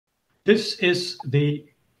This is the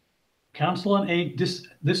Council on Aging.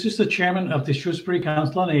 This is the chairman of the Shrewsbury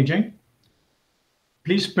Council on Aging.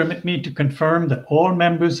 Please permit me to confirm that all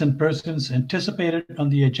members and persons anticipated on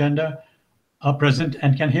the agenda are present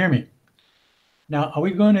and can hear me. Now, are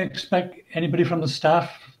we going to expect anybody from the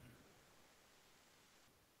staff?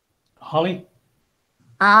 Holly?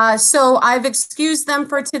 So I've excused them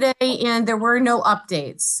for today and there were no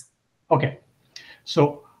updates. Okay,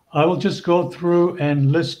 so I will just go through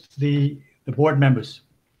and list the board members.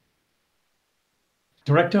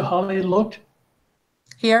 Director Holly Looked.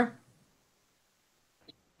 Here.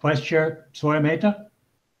 Vice Chair Zoya Mehta.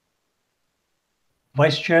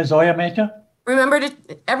 Vice Chair Zoya Mehta. Remember to,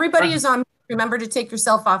 everybody is on, remember to take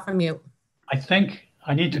yourself off of mute. I think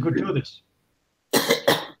I need to go do this.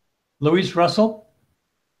 Louise Russell.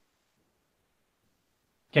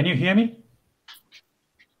 Can you hear me?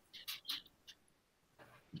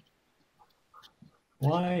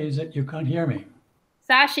 Why is it you can't hear me?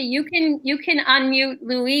 Sasha, you can unmute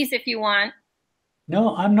Louise if you want.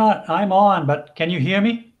 No, I'm not. I'm on, but can you hear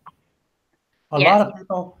me? A lot of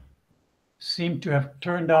people seem to have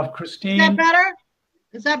turned off Christine. Is that better?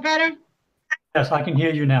 Is that better? Yes, I can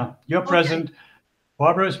hear you now. You're present.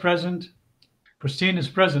 Barbara is present. Christine is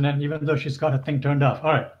present, and even though she's got her thing turned off.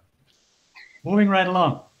 All right. Moving right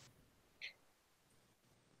along.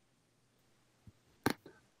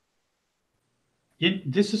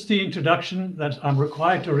 This is the introduction that I'm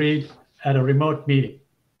required to read at a remote meeting.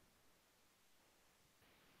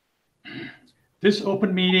 This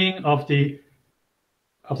open meeting of the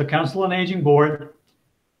Council on Aging Board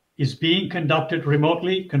is being conducted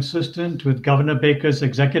remotely, consistent with Governor Baker's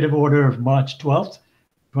executive order of March 12th,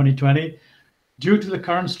 2020, due to the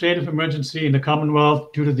current state of emergency in the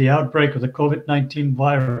Commonwealth due to the outbreak of the COVID-19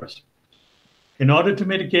 virus. In order to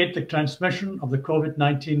mitigate the transmission of the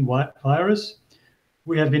COVID-19 virus,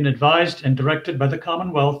 we have been advised and directed by the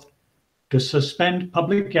Commonwealth to suspend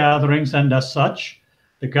public gatherings, and as such,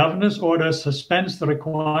 the governor's order suspends the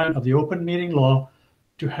requirement of the open meeting law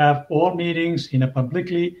to have all meetings in a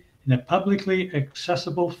publicly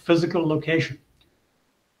accessible physical location.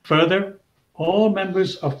 Further, all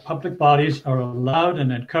members of public bodies are allowed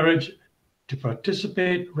and encouraged to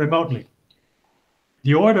participate remotely.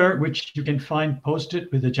 The order, which you can find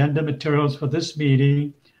posted with agenda materials for this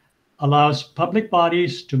meeting, allows public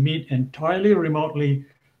bodies to meet entirely remotely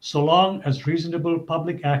so long as reasonable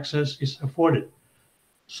public access is afforded,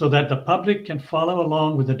 so that the public can follow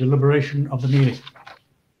along with the deliberation of the meeting.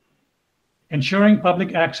 Ensuring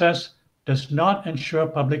public access does not ensure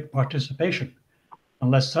public participation,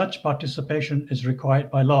 unless such participation is required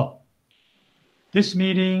by law. This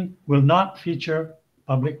meeting will not feature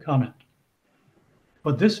public comment.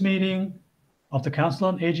 But this meeting of the Council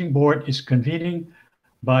on Aging Board is convening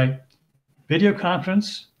by video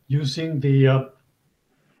conference using the, what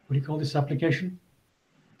do you call this application?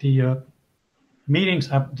 The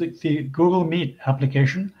meetings app, the Google Meet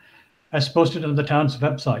application, as posted on the town's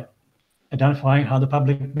website, identifying how the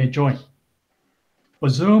public may join. For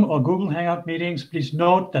Zoom or Google Hangout meetings, please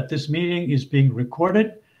note that this meeting is being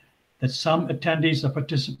recorded, that some attendees are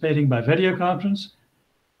participating by video conference.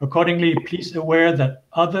 Accordingly, please aware that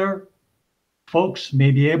other folks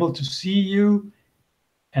may be able to see you,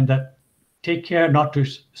 and that take care not to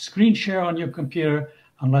screen share on your computer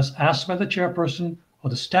unless asked by the chairperson or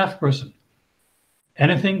the staff person.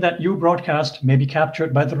 Anything that you broadcast may be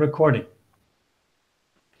captured by the recording.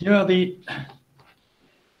 Here are the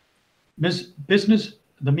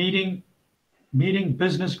meeting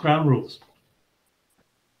business ground rules.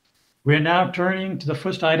 We are now turning to the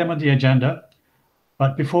first item on the agenda,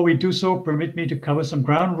 but before we do so, permit me to cover some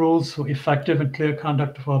ground rules for effective and clear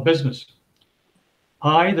conduct of our business.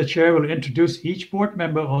 I, the chair, will introduce each board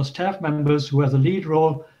member or staff members who have the lead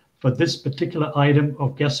role for this particular item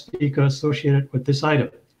or guest speaker associated with this item.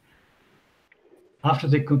 After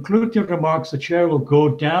they conclude their remarks, the chair will go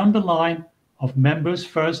down the line of members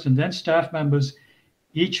first and then staff members,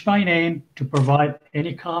 each by name, to provide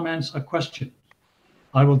any comments or questions.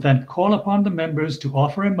 I will then call upon the members to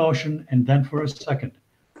offer a motion and then for a second.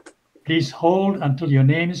 Please hold until your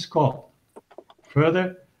name is called.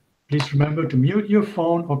 Further, please remember to mute your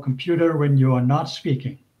phone or computer when you are not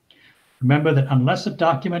speaking. Remember that unless a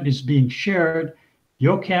document is being shared,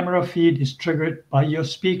 your camera feed is triggered by your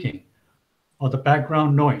speaking or the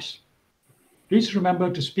background noise. Please remember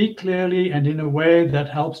to speak clearly and in a way that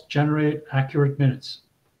helps generate accurate minutes.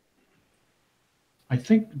 I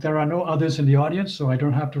think there are no others in the audience, so I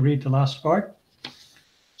don't have to read the last part.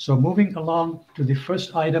 So moving along to the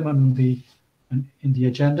first item on in the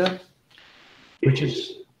agenda, which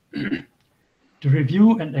is to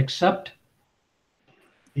review and accept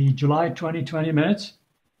the July 2020 minutes.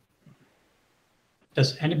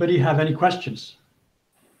 Does anybody have any questions?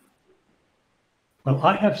 Well,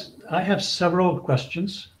 I have several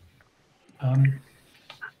questions. This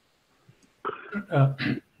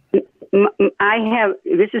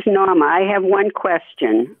is Norma. I have one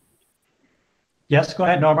question. Yes, go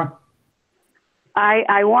ahead, Norma.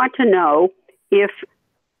 I want to know if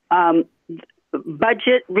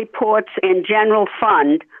budget reports and general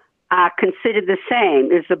fund are considered the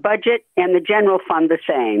same. Is the budget and the general fund the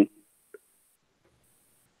same?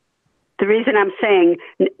 The reason I'm saying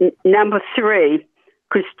number 3,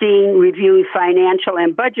 Christine reviewed financial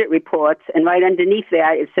and budget reports, and right underneath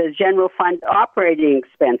that it says general fund operating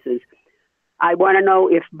expenses. I want to know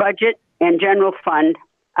if budget and general fund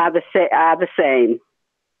are the same.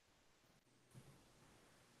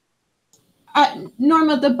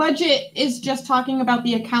 Norma, the budget is just talking about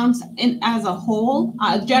the accounts as a whole.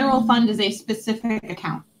 General fund is a specific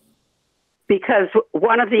account. Because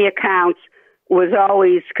one of the accounts was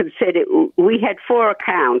always considered, we had 4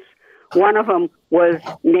 accounts. One of them was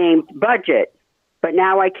named budget, but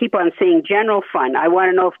now I keep on seeing general fund. I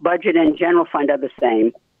want to know if budget and general fund are the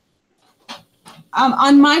same.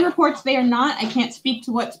 On my reports, they are not. I can't speak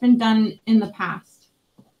to what's been done in the past.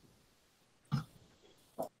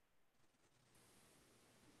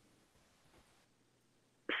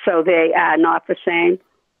 So they are not the same?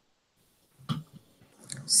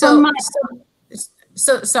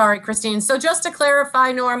 So sorry, Christine. So just to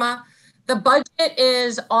clarify, Norma, the budget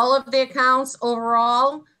is all of the accounts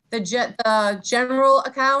overall. The general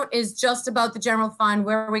account is just about the general fund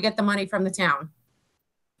where we get the money from the town.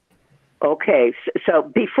 Okay, so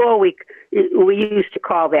before we used to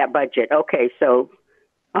call that budget. Okay, so,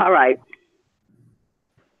 all right.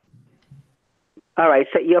 All right,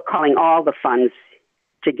 so you're calling all the funds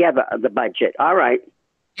together the budget. All right.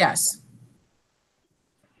 Yes.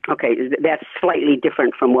 Okay, that's slightly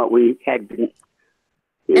different from what we had been.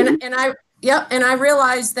 And I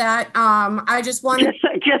realize that I just wanted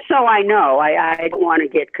just so I know, I don't want to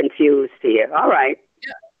get confused here. All right.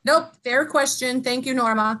 Yeah. Nope, fair question. Thank you,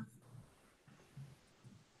 Norma.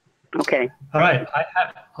 Okay. All right,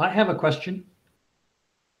 I have a question.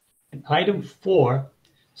 In item 4,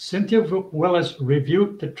 Cynthia Willis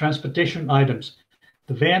reviewed the transportation items.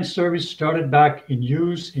 The van service started back in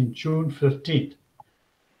use in June 15th.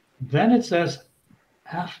 Then it says,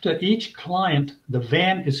 after each client, the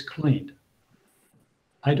van is cleaned.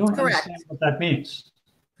 I don't understand what that means.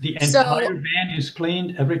 The entire van is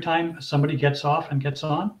cleaned every time somebody gets off and gets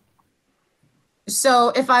on? So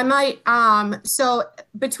if I might, so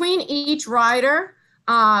between each rider,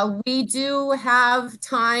 we do have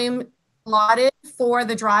time allotted for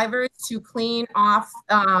the drivers to clean off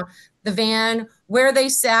the van where they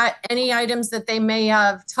sat, any items that they may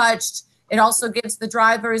have touched. It also gives the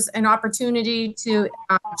drivers an opportunity to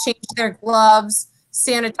change their gloves,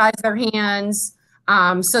 sanitize their hands.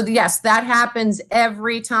 So yes, that happens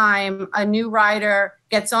every time a new rider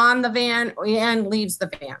gets on the van and leaves the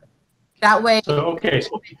van. That way. So, okay,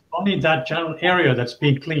 so only that general area that's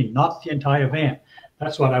being cleaned, not the entire van.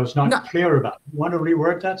 That's what I was not clear about. You want to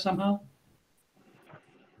reword that somehow?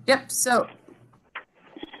 Yep. So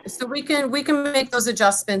we can make those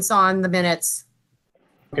adjustments on the minutes.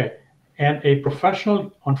 Okay. And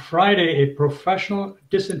on Friday, a professional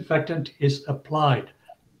disinfectant is applied.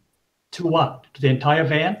 To what? To the entire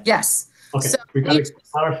van? Yes. Okay, so we got to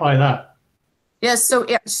clarify that. Yes, so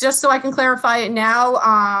just so I can clarify it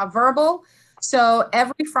now, verbal. So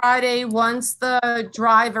every Friday, once the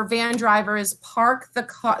van drivers park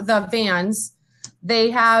the vans, they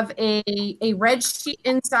have a red sheet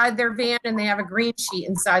inside their van and they have a green sheet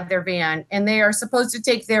inside their van. And they are supposed to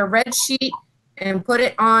take their red sheet and put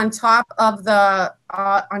it on top of the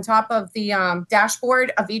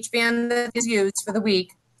dashboard of each van that is used for the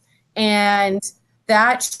week. And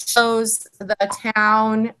that shows the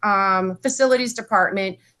town facilities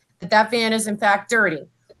department that van is in fact dirty.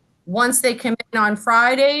 Once they come in on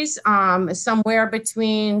Fridays, somewhere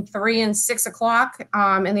between 3 and 6 o'clock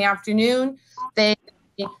in the afternoon, they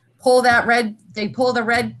pull the red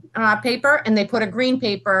paper and they put a green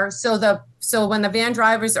paper. So when the van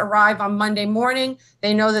drivers arrive on Monday morning,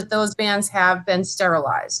 they know that those vans have been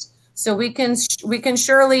sterilized. So we can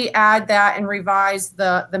surely add that and revise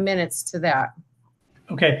the minutes to that.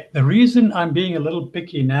 Okay, the reason I'm being a little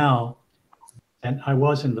picky now than I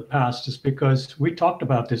was in the past is because we talked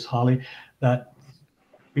about this, Holly, that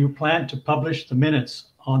we plan to publish the minutes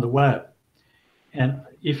on the web. And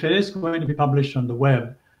if it is going to be published on the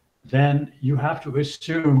web, then you have to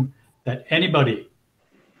assume that anybody,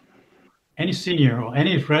 any senior or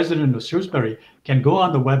any resident of Shrewsbury can go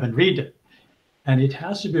on the web and read it. And it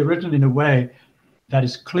has to be written in a way that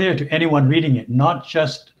is clear to anyone reading it, not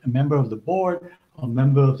just a member of the board or a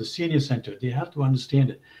member of the senior center. They have to understand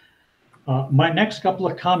it. My next couple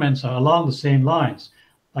of comments are along the same lines.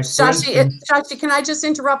 Like, Shashi, can I just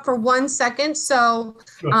interrupt for 1 second? So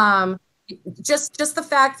sure. Just the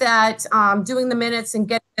fact that doing the minutes and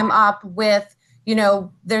getting them up with, you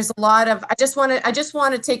know, there's a lot of, I just want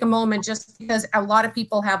to take a moment just because a lot of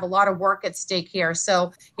people have a lot of work at stake here.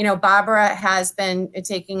 So, you know, Barbara has been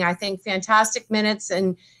taking, I think, fantastic minutes,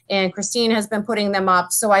 and Christine has been putting them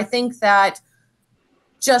up. So I think that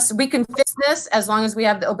just we can fix this as long as we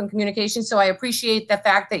have the open communication. So I appreciate the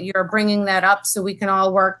fact that you're bringing that up so we can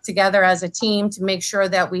all work together as a team to make sure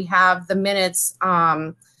that we have the minutes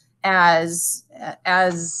as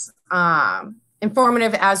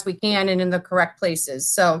informative as we can and in the correct places.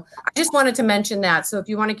 So I just wanted to mention that. So if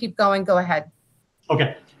you want to keep going, go ahead.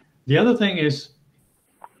 Okay. The other thing is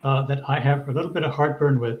that I have a little bit of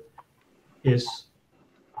heartburn with is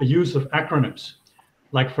the use of acronyms.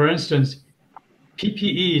 Like, for instance,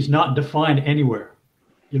 PPE is not defined anywhere.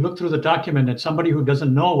 You look through the document and somebody who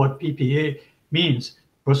doesn't know what PPE means,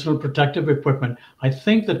 personal protective equipment, I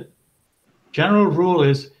think the general rule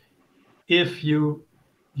is if you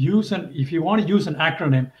want to use an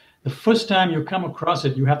acronym, the first time you come across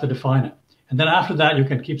it, you have to define it. And then after that, you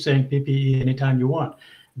can keep saying PPE anytime you want.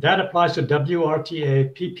 That applies to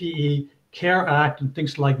WRTA, PPE, CARE Act, and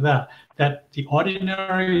things like that, that the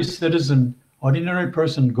ordinary citizen, ordinary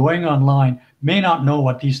person going online may not know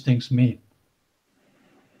what these things mean.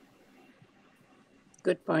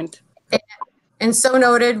 Good point. And so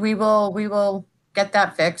noted, we will get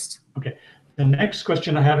that fixed. Okay. The next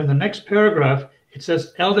question I have in the next paragraph, it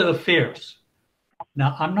says Elder Affairs.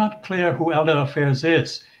 Now, I'm not clear who Elder Affairs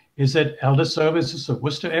is. Is it Elder Services of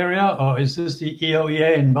Worcester area, or is this the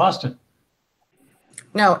EOEA in Boston?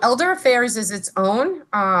 No, Elder Affairs is its own.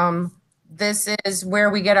 This is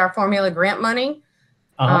where we get our formula grant money.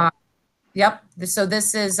 Yep. So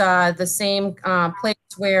this is the same place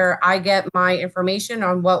where I get my information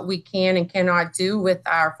on what we can and cannot do with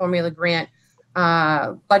our formula grant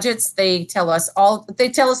budgets. They tell us all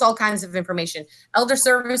kinds of information. Elder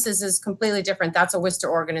Services is completely different. That's a Worcester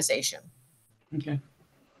organization. Okay.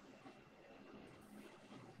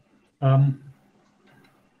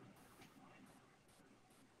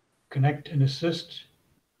 Connect and assist.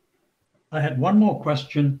 I had one more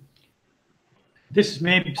question. This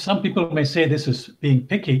may, some people may say this is being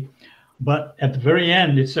picky, but at the very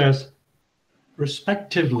end it says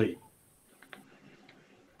respectively.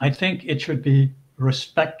 I think it should be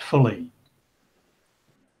respectfully,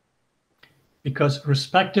 because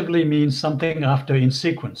respectively means something after in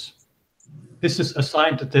sequence. This is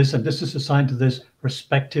assigned to this and this is assigned to this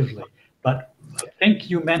respectively. But I think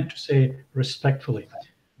you meant to say respectfully.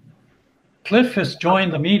 Cliff has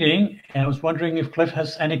joined the meeting, and I was wondering if Cliff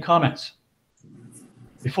has any comments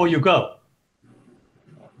before you go.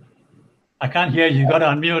 I can't hear you. You got to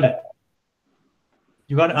unmute it.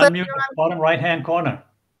 You got to unmute the bottom right-hand corner.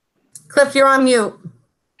 Cliff, you're on mute.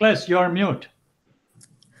 Cliff, you're on mute.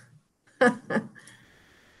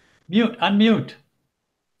 Mute, unmute.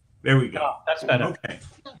 There we go. Oh, that's better. Okay.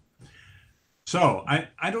 So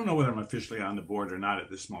I don't know whether I'm officially on the board or not at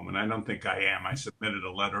this moment. I don't think I am. I submitted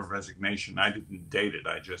a letter of resignation. I didn't date it.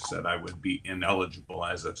 I just said I would be ineligible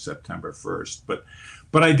as of September 1st.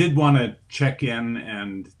 But I did want to check in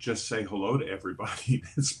and just say hello to everybody.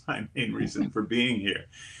 That's my main reason for being here.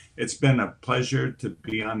 It's been a pleasure to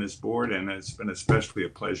be on this board, and it's been especially a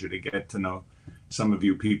pleasure to get to know some of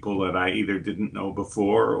you people that I either didn't know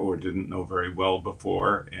before or didn't know very well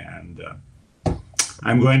before. And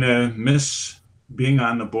I'm going to miss being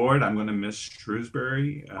on the board. I'm going to miss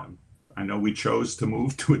Shrewsbury. I know we chose to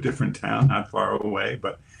move to a different town, not far away,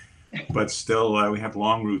 but still we have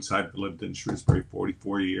long roots. I've lived in Shrewsbury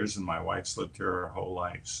 44 years, and my wife's lived here her whole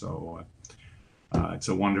life. So it's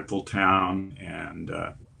a wonderful town, and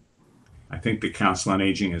I think the Council on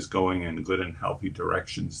Aging is going in good and healthy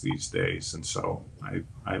directions these days. And so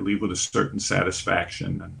I leave with a certain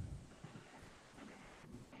satisfaction. And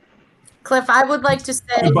Cliff, I would like to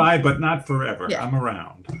say goodbye, but not forever. Yeah. I'm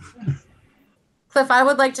around. Cliff, I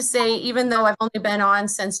would like to say, even though I've only been on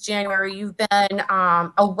since January, you've been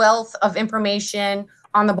a wealth of information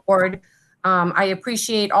on the board. I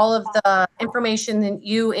appreciate all of the information that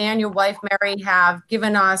you and your wife, Mary, have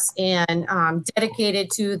given us and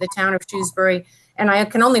dedicated to the town of Shrewsbury. And I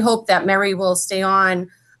can only hope that Mary will stay on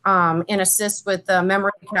and assist with the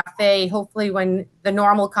Memory Cafe, hopefully when the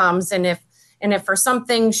normal comes. And if for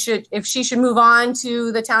something if she should move on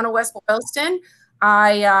to the town of West Boylston,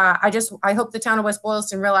 I hope the town of West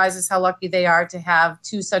Boylston realizes how lucky they are to have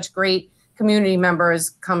two such great community members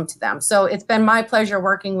come to them. So it's been my pleasure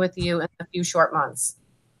working with you in a few short months.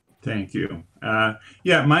 Thank you.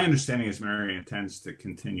 Yeah, my understanding is Mary intends to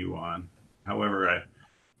continue on. However,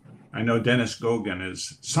 I know Dennis Gogan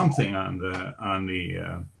is something on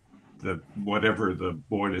the whatever the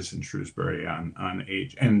board is in Shrewsbury on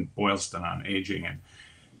age, and Boylston on aging, and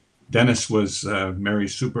Dennis was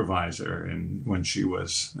Mary's supervisor and when she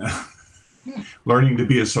was learning to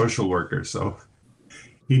be a social worker, so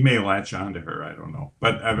he may latch on to her. I don't know,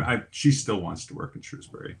 but she still wants to work in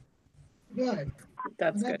Shrewsbury. Good.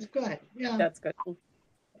 That's That's good. good. Yeah. That's good.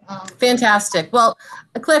 Fantastic. Well,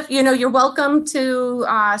 Cliff, you're welcome to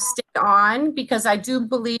stay on, because I do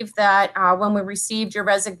believe that when we received your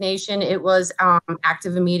resignation, it was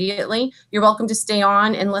active immediately. You're welcome to stay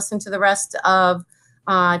on and listen to the rest of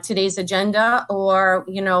today's agenda, or,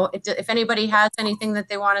 if anybody has anything that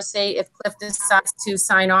they want to say, if Cliff decides to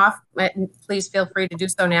sign off, please feel free to do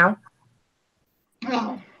so now.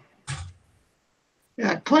 Oh.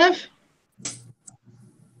 Yeah, Cliff?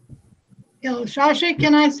 Shashi,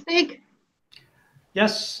 can I speak?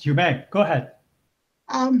 Yes, you may. Go ahead.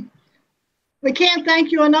 We can't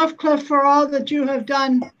thank you enough, Cliff, for all that you have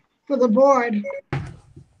done for the board.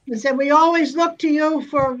 I said we always look to you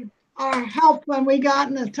for our help when we got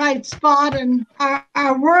in a tight spot, and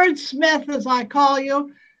our wordsmith, as I call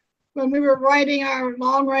you, when we were writing our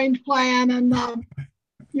long-range plan, and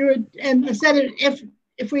I said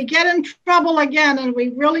if we get in trouble again and we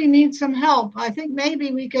really need some help, I think maybe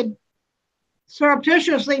we could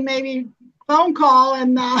surreptitiously maybe phone call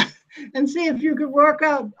and see if you could work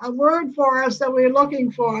out a word for us that we're looking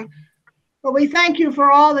for. But we thank you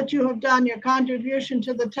for all that you have done. Your contribution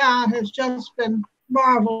to the town has just been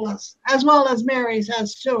marvelous, as well as Mary's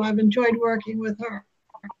has too. I've enjoyed working with her.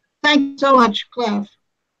 Thank you so much, Cliff.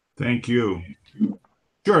 Thank you.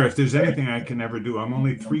 Sure, if there's anything I can ever do, I'm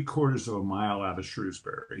only 3/4 of a mile out of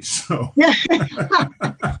Shrewsbury, so. Yeah.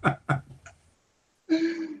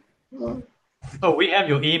 Oh, we have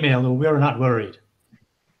your email, and we're not worried.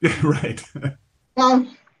 Right.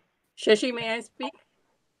 Shashi, may I speak?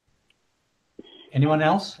 Anyone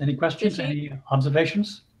else? Any questions? Shashi? Any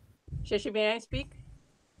observations? Shashi, may I speak?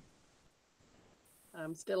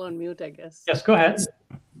 I'm still on mute, I guess. Yes, go ahead.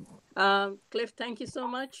 Cliff, thank you so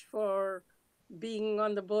much for being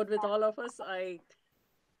on the board with all of us. I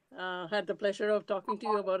had the pleasure of talking to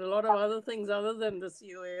you about a lot of other things other than the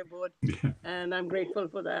COA board, Yeah. and I'm grateful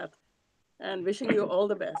for that, and wishing you all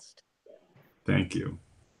the best. Thank you.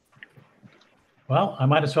 Well, I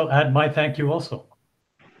might as well add my thank you also.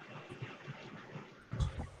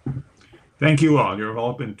 Thank you all. You've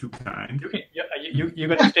all been too kind. You're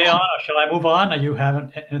going to stay on, or shall I move on? Are you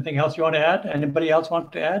having anything else you want to add? Anybody else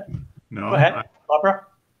want to add? No. Go ahead, Barbara.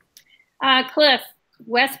 Cliff,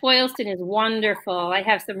 West Boylston is wonderful. I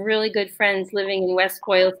have some really good friends living in West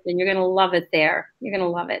Boylston. You're going to love it there. You're going to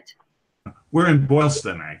love it. We're in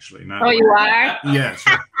Boylston, actually. Not you are? Yes.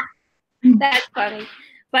 That's funny.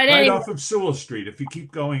 But Right anyway. off of Sewell Street. If you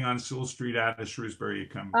keep going on Sewell Street out of Shrewsbury, you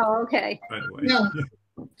come. Oh, okay. By the way. Yeah.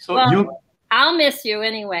 So I'll miss you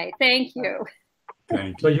anyway. Thank you.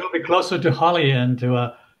 Thank So you. you'll be closer to Holly and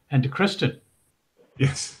to Kristen.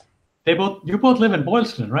 Yes. You both live in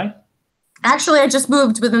Boylston, right? Actually, I just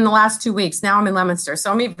moved within the last 2 weeks. Now I'm in Leominster,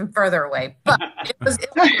 so I'm even further away. But it was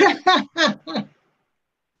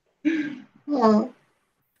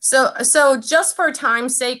So just for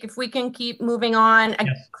time's sake, if we can keep moving on,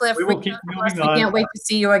 Yes, Cliff, we will keep moving we on. can't wait to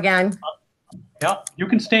see you again. Yeah, you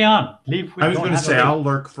can stay on. Leave. I was going to say I'll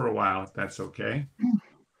lurk for a while if that's okay.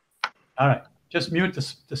 All right, just mute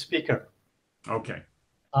the speaker. Okay.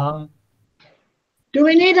 Do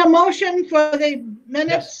we need a motion for the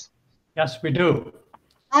minutes? Yes, we do.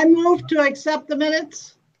 I move to accept the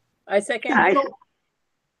minutes. I second.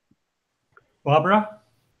 Barbara,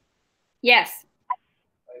 Yes.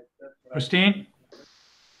 Christine,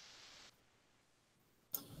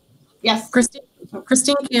 Yes. Christine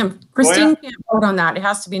can't vote on that. It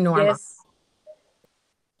has to be Norma. Yes.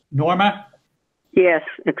 Norma. Yes,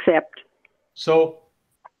 accept. So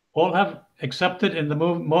all have accepted, and the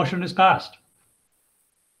motion is passed.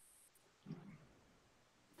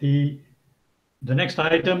 The next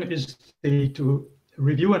item is to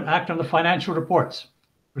review and act on the financial reports.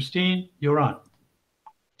 Christine, you're on.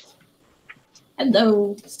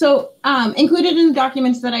 Hello. So included in the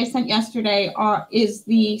documents that I sent yesterday is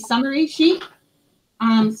the summary sheet.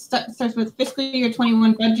 Starts with fiscal year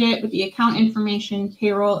 21 budget with the account information,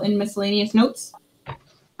 payroll, and miscellaneous notes.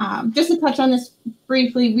 Just to touch on this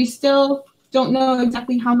briefly, we still don't know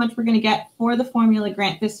exactly how much we're going to get for the formula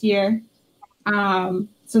grant this year.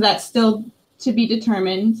 So that's still to be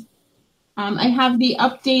determined. I have the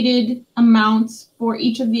updated amounts for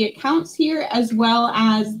each of the accounts here, as well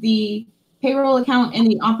as the payroll account and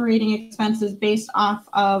the operating expenses based off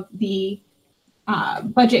of the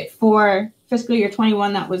budget for fiscal year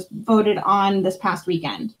 21 that was voted on this past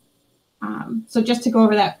weekend. So just to go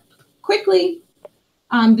over that quickly,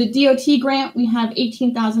 the DOT grant, we have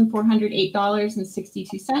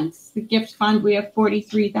 $18,408.62. The gift fund, we have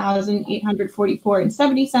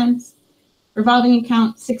 $43,844.70. Revolving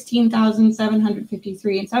account,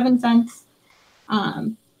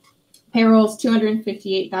 $16,753.07. Payrolls,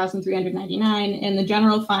 $258,399, and the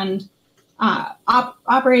general fund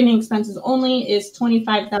operating expenses only is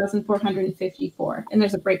 $25,454, and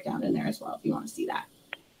there's a breakdown in there as well if you want to see that.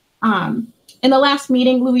 In the last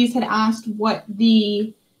meeting, Louise had asked what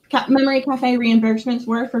the Memory Cafe reimbursements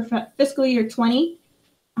were for fiscal year 20.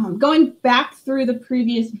 Going back through the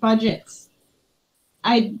previous budgets,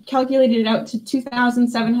 I calculated it out to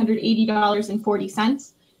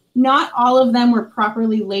 $2,780.40. Not all of them were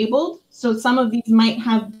properly labeled, so some of these might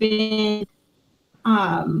have been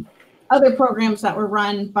other programs that were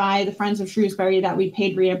run by the Friends of Shrewsbury that we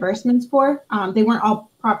paid reimbursements for. They weren't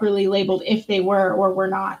all properly labeled if they were or were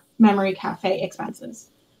not Memory Cafe expenses.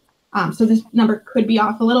 So this number could be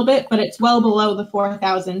off a little bit, but it's well below the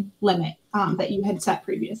 4,000 limit that you had set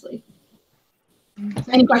previously.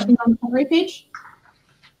 Any questions on the summary page?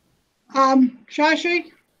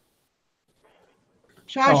 Shashi?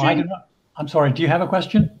 Oh, I do not. I'm sorry. Do you have a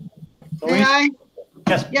question? May I?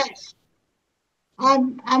 Yes. Yes.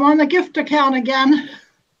 I'm on the gift account again.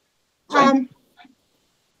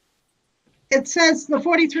 It says the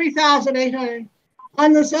 43,800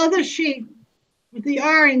 on this other sheet with the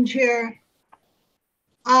orange here.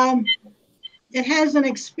 It has an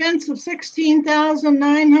expense of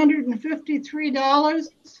 $16,953.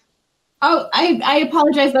 Oh, I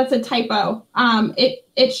apologize. That's a typo.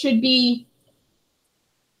 It should be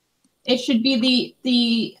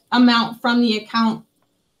the amount from the account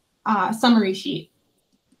summary sheet.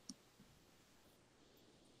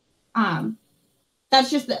 That's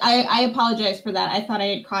just, I apologize for that. I thought I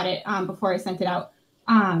had caught it before I sent it out.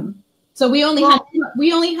 So we only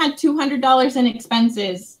had $200 in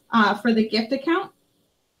expenses for the gift account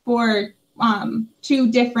for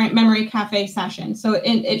 2 different Memory Cafe sessions. So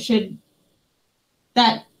it should,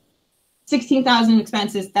 that 16,000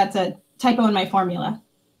 expenses, that's a typo in my formula.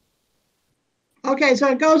 Okay, so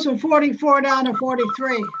it goes from 44 down to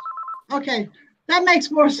 43. Okay, that makes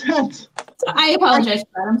more sense. I apologize for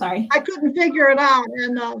that. I'm sorry. I couldn't figure it out.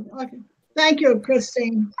 And okay, thank you,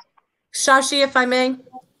 Christine. Shashi, if I may.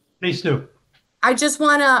 Please do. I just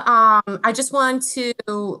want to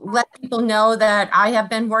let people know that I have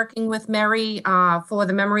been working with Mary for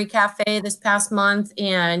the Memory Cafe this past month,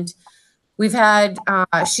 and we've had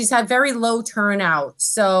she's had very low turnout,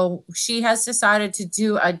 so she has decided to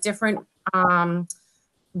do a different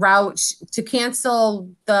route, to cancel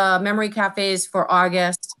the Memory Cafes for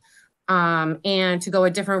August and to go a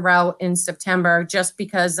different route in September, just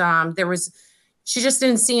because she just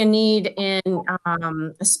didn't see a need in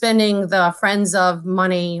spending the Friends of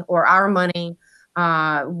money or our money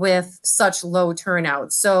with such low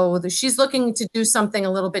turnout. So she's looking to do something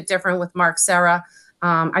a little bit different with Mark Serra.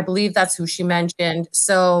 I believe that's who she mentioned.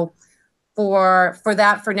 So for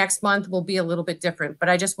next month will be a little bit different. But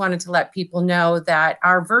I just wanted to let people know that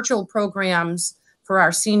our virtual programs for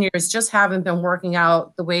our seniors just haven't been working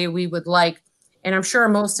out the way we would like. And I'm sure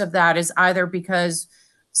most of that is either because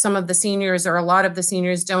some of the seniors or a lot of the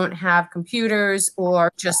seniors don't have computers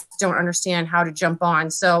or just don't understand how to jump on.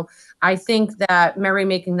 So I think that Mary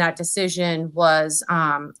making that decision was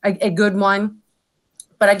a good one.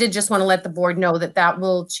 But I did just want to let the board know that that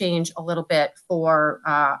will change a little bit for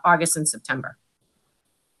August and September.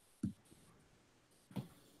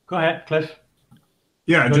 Go ahead, Cliff.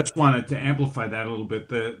 Yeah, I just wanted to amplify that a little bit.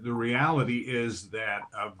 The reality is that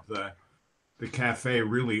of the cafe,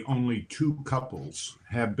 really only 2 couples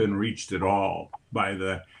have been reached at all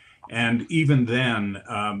by and even then,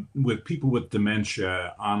 with people with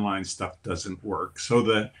dementia, online stuff doesn't work. So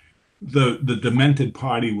the demented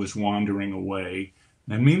party was wandering away.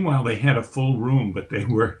 And meanwhile, they had a full room, but they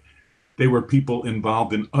were people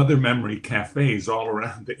involved in other memory cafes all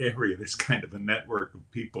around the area. There's kind of a network of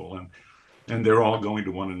people, and they're all going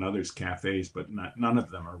to one another's cafes, but none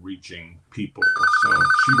of them are reaching people. So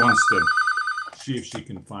she wants to see if she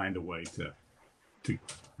can find a way to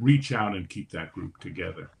reach out and keep that group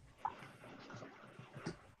together.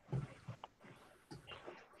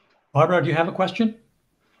 Barbara, do you have a question?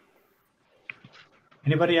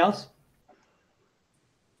 Anybody else?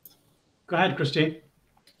 Go ahead, Christine.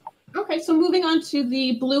 Okay, so moving on to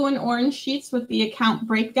the blue and orange sheets with the account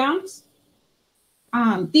breakdowns.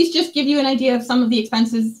 These just give you an idea of some of the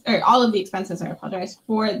expenses, or all of the expenses, I apologize,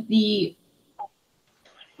 for the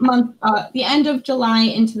month, the end of July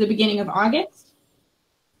into the beginning of August.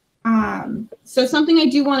 So something I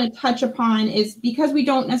do want to touch upon is, because we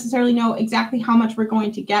don't necessarily know exactly how much we're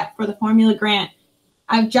going to get for the formula grant,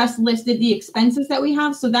 I've just listed the expenses that we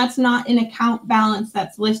have. So that's not an account balance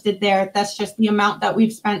that's listed there. That's just the amount that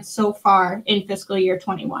we've spent so far in fiscal year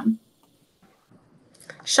 21.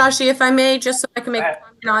 Shashi, if I may, just so I can make a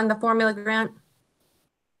comment on the formula grant.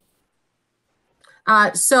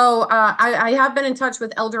 I have been in touch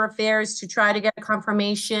with Elder Affairs to try to get a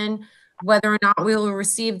confirmation whether or not we will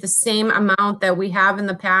receive the same amount that we have in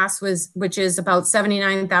the past, which is about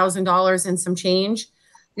 $79,000 and some change.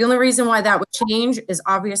 The only reason why that would change is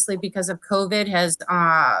obviously because of COVID has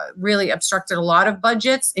really obstructed a lot of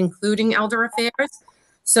budgets, including Elder Affairs.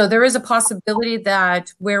 So there is a possibility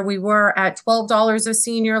that where we were at $12 a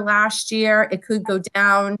senior last year, it could go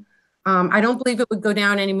down. I don't believe it would go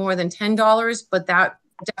down any more than $10, but that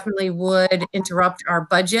definitely would interrupt our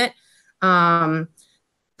budget.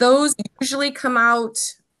 Those usually come out,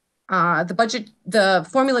 the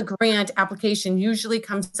formula grant application usually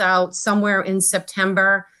comes out somewhere in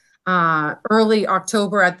September, early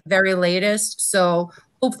October at the very latest. So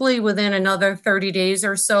hopefully within another 30 days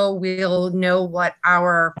or so, we'll know what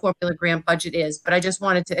our formula grant budget is. But I just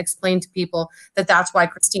wanted to explain to people that that's why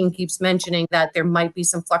Christine keeps mentioning that there might be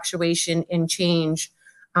some fluctuation in change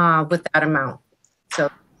with that amount. So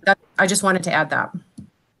I just wanted to add that.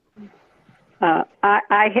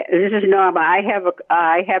 This is Norma.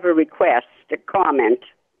 I have a request, a comment.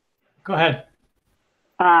 Go ahead.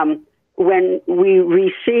 When we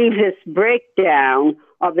receive this breakdown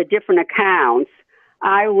of the different accounts,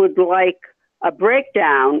 I would like a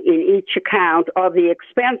breakdown in each account of the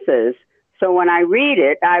expenses. So when I read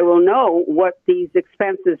it, I will know what these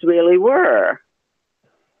expenses really were.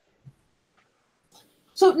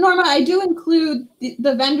 So Norma, I do include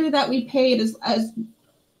the vendor that we paid as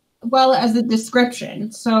well as a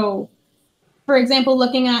description. So for example,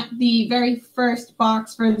 looking at the very first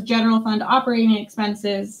box for the general fund operating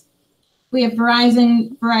expenses, we have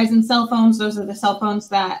Verizon cell phones. Those are the cell phones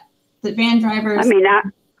that the van drivers. I mean,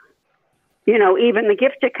 even the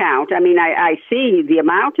gift account. I mean, I see the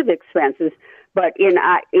amount of expenses, but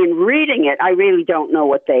in reading it, I really don't know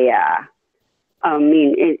what they are. I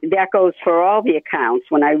mean, that goes for all the accounts.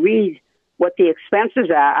 When I read what the expenses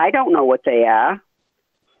are, I don't know what they are.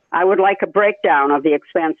 I would like a breakdown of the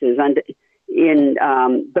expenses in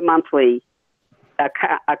the monthly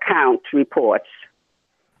account reports.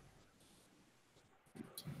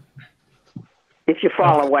 If you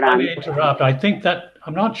follow what I'm... interrupt. I think that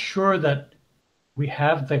I'm not sure that we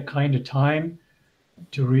have the kind of time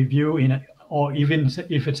to review or even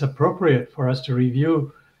if it's appropriate for us to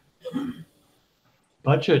review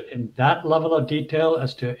budget in that level of detail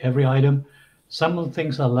as to every item. Some of the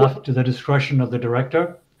things are left to the discretion of the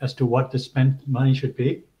director as to what the spent money should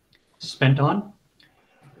be spent on.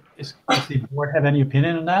 Does the board have any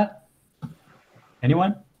opinion on that?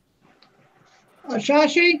 Anyone?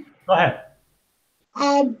 Shashi? Go ahead.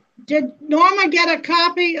 Did Norma get a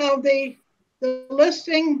copy of the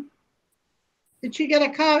listing? Did she get a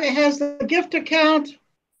copy? It has the gift account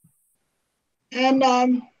and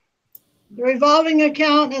the revolving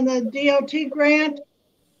account and the DOT grant.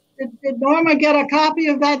 Did Norma get a copy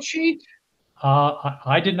of that sheet?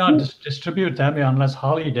 I did not distribute them unless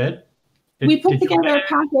Holly did. We put together a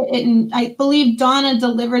packet and I believe Donna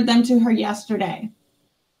delivered them to her yesterday.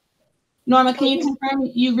 Norma, can you confirm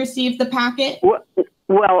you received the packet?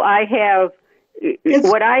 Well, I have,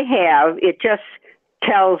 what I have, it just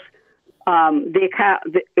tells the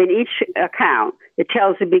account, in each account, it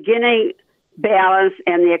tells the beginning balance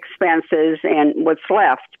and the expenses and what's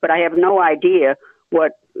left, but I have no idea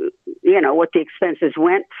what the expenses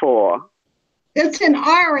went for. It's in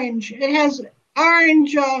orange. It has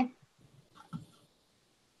orange. No,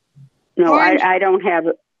 orange. I don't have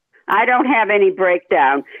it. I don't have any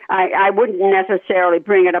breakdown. I wouldn't necessarily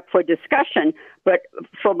bring it up for discussion, but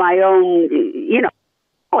for my own,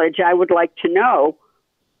 knowledge, I would like to know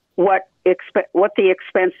what the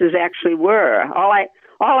expenses actually were. All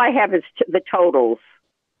I have is the totals.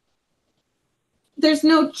 There's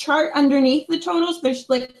no chart underneath the totals. There's,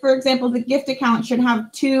 like, for example, the gift account should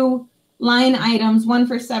have 2 line items, one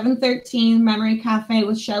for 713 Memory Cafe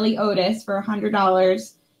with Shelly Otis for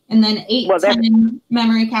 $100. And then 810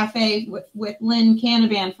 Memory Cafe with Lynn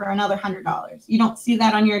Canavan for another $100. You don't see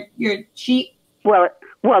that on your sheet? Well,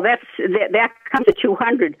 that comes to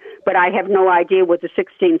 200, but I have no idea what the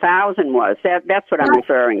 16,000 was. That's what I'm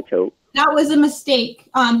referring to. That was a mistake.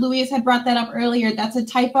 Louise had brought that up earlier. That's a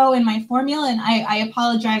typo in my formula, and I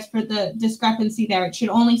apologize for the discrepancy there. It should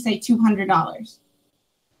only say $200.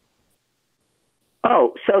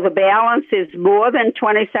 Oh, so the balance is more than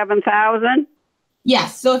 27,000?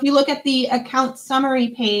 Yes. So if you look at the account summary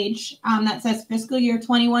page that says fiscal year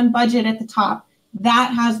 21 budget at the top,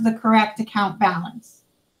 that has the correct account balance.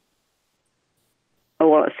 Oh,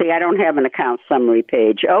 well, see, I don't have an account summary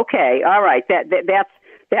page. Okay, all right.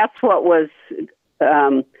 That's what was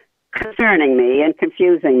concerning me and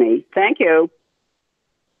confusing me. Thank you.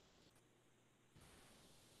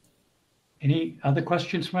 Any other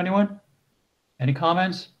questions from anyone? Any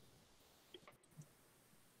comments?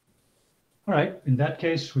 All right, in that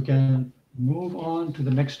case, we can move on to the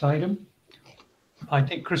next item. I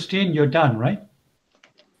think, Christine, you're done, right?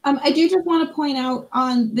 I do just want to point out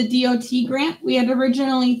on the DOT grant, we had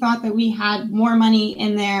originally thought that we had more money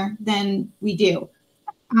in there than we do.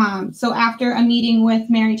 So after a meeting with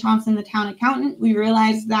Mary Thompson, the town accountant, we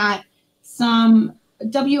realized that some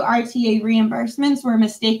WRTA reimbursements were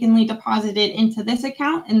mistakenly deposited into this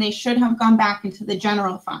account, and they should have gone back into the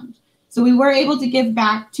general fund. So we were able to give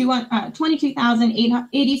back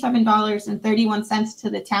 $22,087.31 to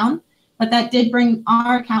the town, but that did bring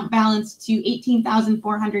our account balance to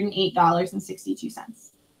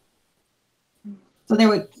 $18,408.62. So there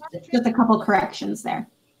were just a couple corrections there.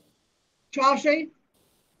 Joshi?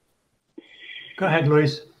 Go ahead,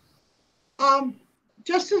 Louise.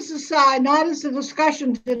 Just as a side, not as a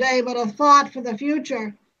discussion today, but a thought for the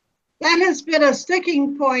future. That has been a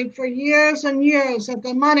sticking point for years and years, that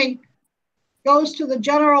the money goes to the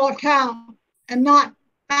general account and not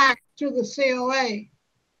back to the COA.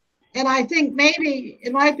 And I think maybe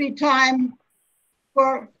it might be time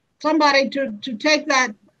for somebody to take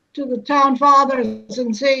that to the town fathers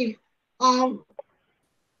and see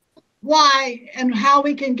why and how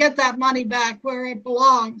we can get that money back where it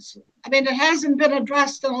belongs. I mean, it hasn't been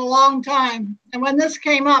addressed in a long time. And when this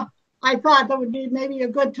came up, I thought that would be maybe a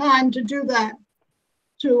good time to do that,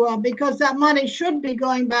 because that money should be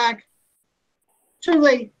going back to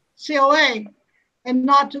the COA and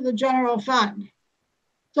not to the general fund.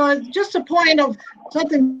 So it's just a point of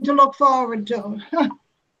something to look forward to.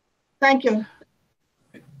 Thank you.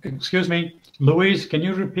 Excuse me, Louise, can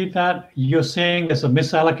you repeat that? You're saying there's a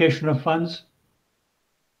misallocation of funds?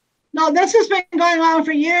 No, this has been going on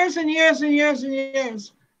for years and years and years and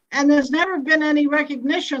years. And there's never been any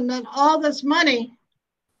recognition that all this money,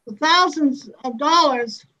 the thousands of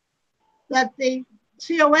dollars that the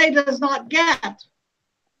COA does not get,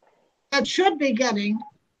 that should be getting.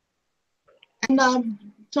 And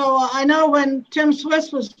so I know when Tim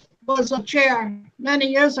Swiss was a chair many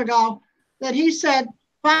years ago, that he said,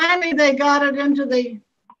 finally they got it into the,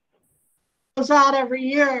 goes out every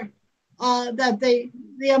year, that the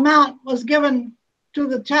amount was given to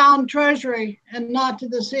the town treasury and not to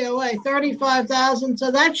the COA, $35,000.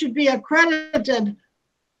 So that should be accredited.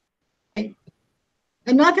 And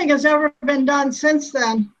nothing has ever been done since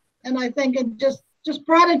then. And I think it just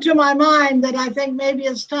brought it to my mind that I think maybe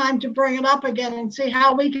it's time to bring it up again and see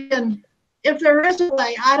how we can, if there is a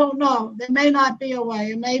way, I don't know. There may not be a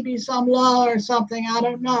way. It may be some law or something, I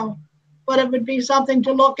don't know. But it would be something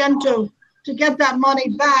to look into to get that money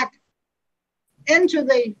back into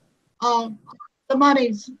the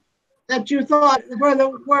monies that you thought where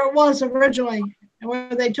it was originally and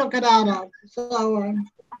where they took it out of. So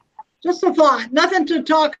just a thought, nothing to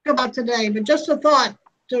talk about today, but just a thought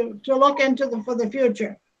to look into for the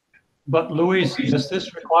future. But Louise, does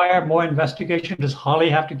this require more investigation? Does Holly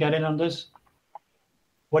have to get in on this?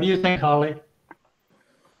 What do you think, Holly?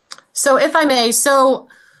 So if I may, so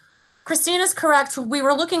Christina's correct. We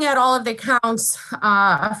were looking at all of the accounts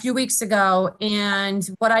a few weeks ago, and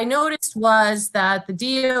what I noticed was that the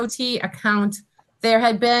DOT account, there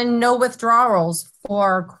had been no withdrawals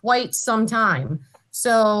for quite some time.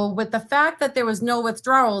 So with the fact that there was no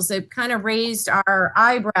withdrawals, it kind of raised our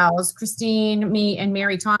eyebrows, Christine, me, and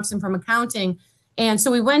Mary Thompson from accounting. And so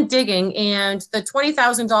we went digging, and the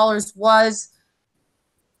 $20,000 was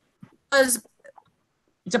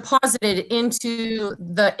deposited into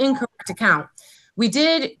the incorrect account. We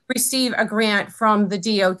did receive a grant from the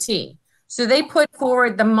DOT. So they put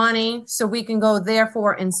forward the money so we can go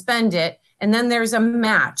therefore and spend it. And then there's a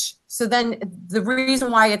match. So then the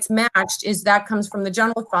reason why it's matched is that comes from the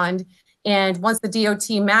general fund. And once the DOT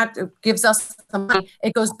gives us the money,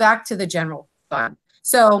 it goes back to the general fund.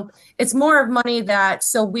 So it's more of money that,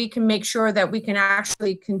 so we can make sure that we can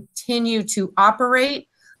actually continue to operate.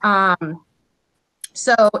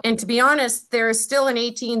 So, and to be honest, there's still an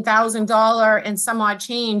 $18,000 and some odd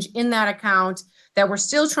change in that account that we're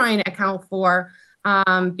still trying to account for,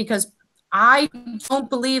 because I don't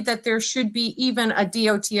believe that there should be even a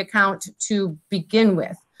DOT account to begin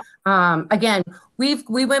with. Again,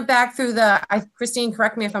 we went back through Christine,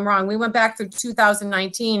 correct me if I'm wrong, we went back through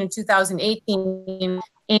 2019 and 2018,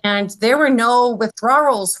 and there were no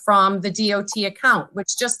withdrawals from the DOT account,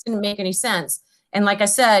 which just didn't make any sense. And like I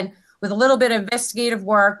said, with a little bit of investigative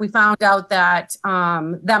work, we found out that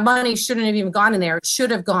that money shouldn't have even gone in there. It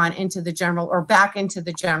should have gone into the general or back into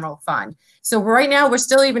the general fund. So right now, we're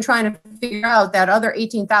still even trying to figure out that other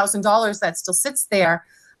 $18,000 that still sits there.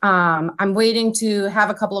 I'm waiting to have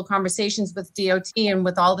a couple of conversations with DOT, and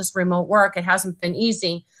with all this remote work, it hasn't been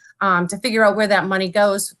easy to figure out where that money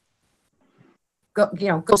goes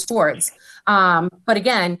towards. But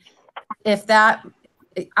again,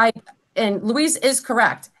 and Louise is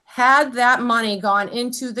correct. Had that money gone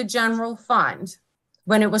into the general fund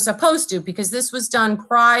when it was supposed to, because this was done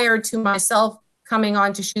prior to myself coming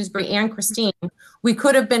on to Shrewsbury and Christine, we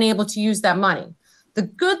could have been able to use that money. The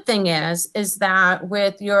good thing is that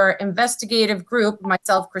with your investigative group,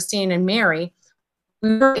 myself, Christine, and Mary,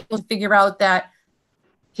 we were able to figure out that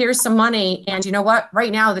here's some money, and you know what?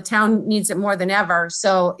 Right now, the town needs it more than ever.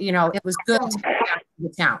 So, it was good to get back to the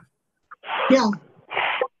town. Yeah.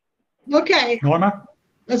 Okay. Norma?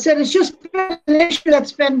 I said it's just been an issue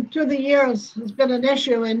that's been through the years. It's been an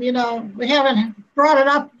issue, and we haven't brought it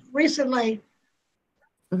up recently.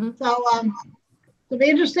 Mm-hmm. So it'll be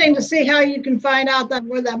interesting to see how you can find out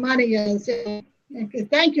where that money is.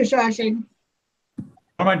 Thank you, Shashi.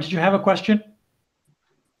 Norma, did you have a question?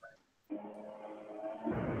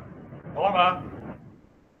 Norma?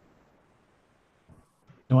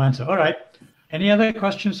 No answer. All right. Any other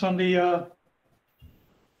questions on the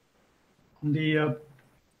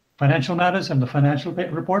financial matters and the financial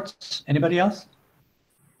reports? Anybody else?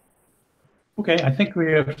 Okay, I think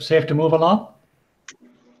we're safe to move along.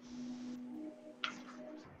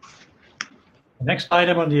 The next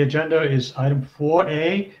item on the agenda is item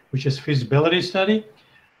 4A, which is feasibility study.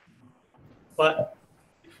 But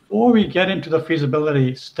before we get into the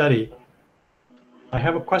feasibility study, I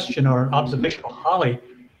have a question or an observation for Holly.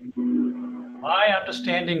 My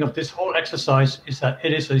understanding of this whole exercise is that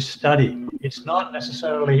it is a study. It's not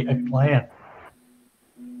necessarily a plan.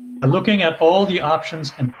 Looking at all the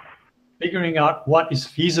options and figuring out what is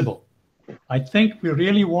feasible. I think we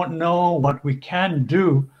really won't know what we can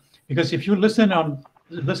do, because if you listen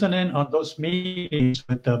in on those meetings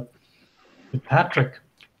with Patrick,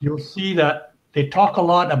 you'll see that they talk a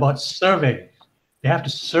lot about surveys. They have to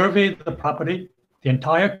survey the property, the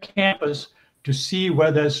entire campus, to see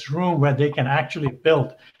where there's room where they can actually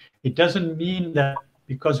build. It doesn't mean that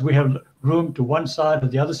because we have room to one side or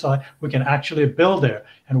the other side, we can actually build there,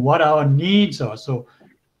 and what our needs are. So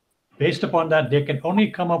based upon that, they can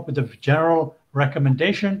only come up with a general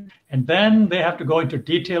recommendation, and then they have to go into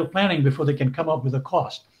detailed planning before they can come up with a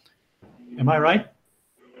cost. Am I right?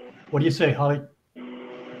 What do you say, Holly?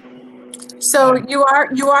 So you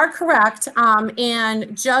are correct.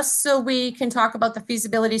 And just so we can talk about the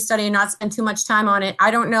feasibility study and not spend too much time on it, I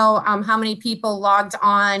don't know how many people logged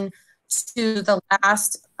on to the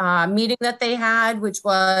last meeting that they had, which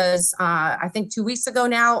was, I think 2 weeks ago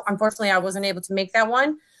now. Unfortunately, I wasn't able to make that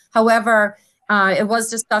one. However, it was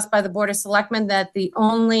discussed by the Board of Selectmen that the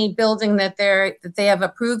only building that they have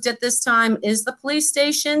approved at this time is the police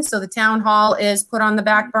station. So the town hall is put on the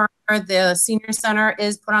back burner. The senior center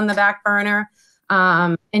is put on the back burner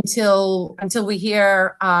until we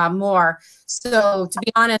hear more. So to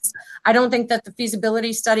be honest, I don't think that the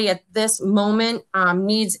feasibility study at this moment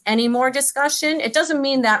needs any more discussion. It doesn't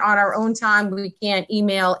mean that on our own time we can't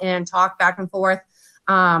email and talk back and forth.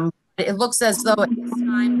 It looks as though at this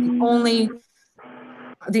time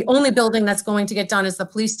the only building that's going to get done is the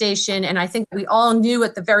police station, and I think we all knew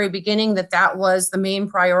at the very beginning that that was the main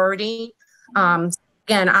priority.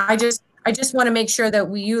 Again, I just want to make sure that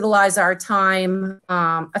we utilize our time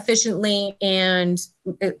efficiently, and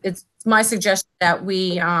it's my suggestion that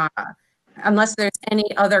we, unless there's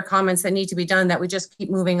any other comments that need to be done, that we just keep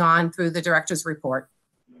moving on through the director's report.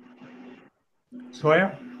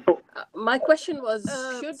 Sawyer? My question was,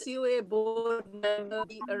 should COA board member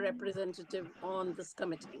be a representative on this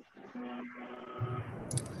committee?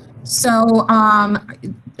 So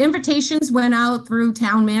invitations went out through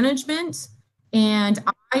town management, and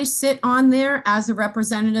I sit on there as a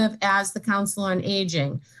representative as the Council on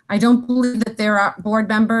Aging. I don't believe that there are board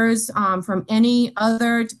members from any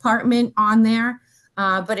other department on there.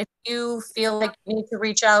 But if you feel like you need to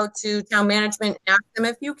reach out to town management and ask them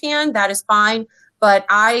if you can, that is fine. But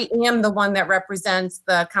I am the one that represents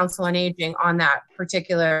the Council on Aging on that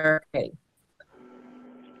particular committee.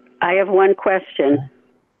 I have one question.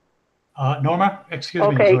 Norma, excuse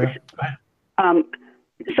me. Okay. Go ahead.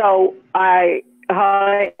 So I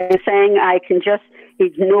am saying I can just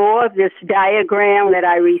ignore this diagram that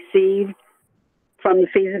I received from the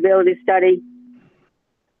feasibility study.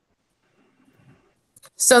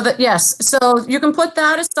 So that, yes, so you can put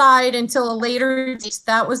that aside until a later date.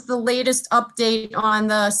 That was the latest update on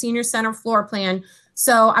the senior center floor plan.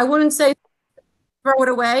 So I wouldn't say throw it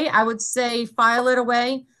away. I would say file it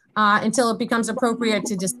away until it becomes appropriate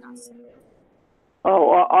to discuss.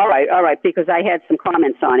 Oh, all right, because I had some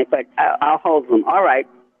comments on it, but I'll hold them. All right.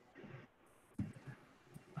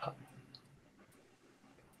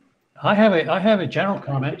 I have a general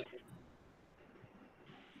comment.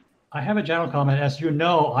 As you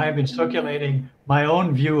know, I have been circulating my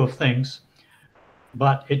own view of things,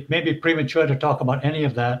 but it may be premature to talk about any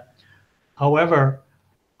of that. However,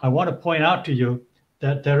 I want to point out to you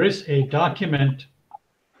that there is a document.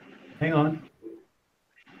 Hang on.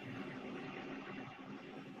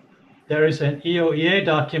 There is an EOEA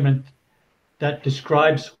document that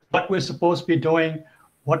describes what we're supposed to be doing,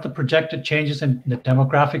 what the projected changes in the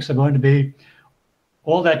demographics are going to be,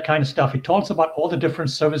 all that kind of stuff. It talks about all the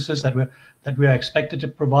different services that we are expected to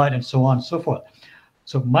provide and so on and so forth.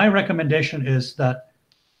 So my recommendation is that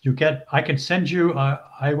I can send you,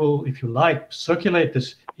 I will, if you like, circulate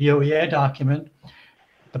this EOEA document.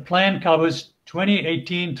 The plan covers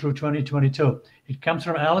 2018 through 2022. It comes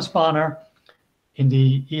from Alice Bonner in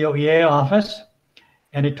the EOEA office,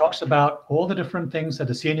 and it talks about all the different things that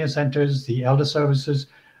the senior centers, the elder services,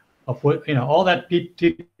 of what, all that,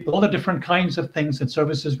 all the different kinds of things and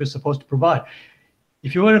services we're supposed to provide.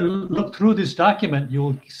 If you were to look through this document,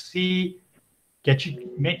 you'll see,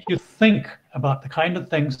 make you think about the kind of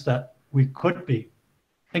things that we could be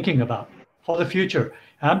thinking about for the future.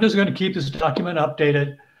 I'm just going to keep this document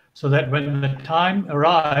updated so that when the time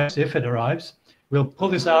arrives, if it arrives, we'll pull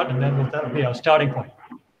this out and then that'll be our starting point.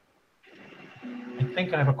 I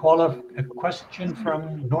think I have a question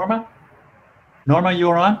from Norma. Norma,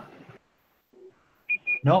 you're on?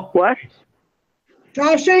 No? What?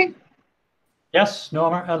 Joshie? Yes,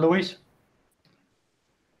 Norma, Louise?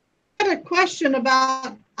 I had a question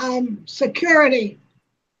about security.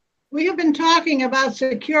 We have been talking about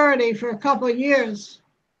security for a couple of years.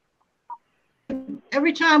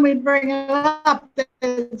 Every time we bring it up,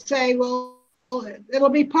 they say, well, it'll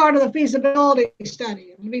be part of the feasibility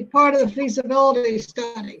study. It'll be part of the feasibility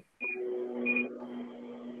study.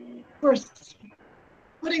 We're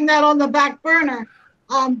putting that on the back burner.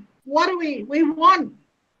 What do we want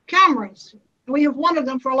cameras. We have wanted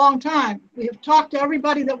them for a long time. We have talked to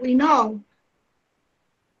everybody that we know,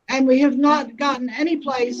 and we have not gotten any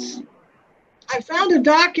place. I found a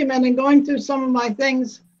document in going through some of my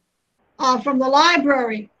things from the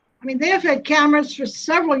library. I mean, they've had cameras for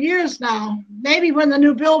several years now. Maybe when the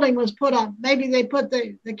new building was put up, maybe they put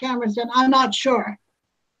the cameras in. I'm not sure.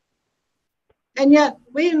 And yet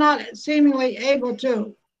we're not seemingly able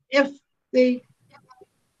to. If the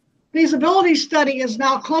feasibility study is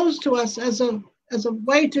now closed to us as a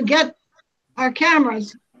way to get our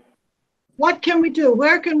cameras, what can we do?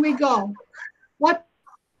 Where can we go? What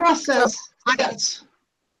process?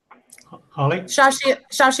 Holly?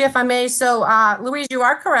 Shashi, if I may. So, Louise, you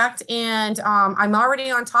are correct. And I'm already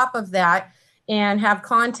on top of that and have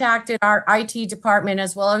contacted our IT department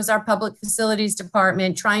as well as our public facilities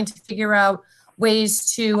department, trying to figure out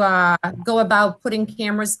ways to go about putting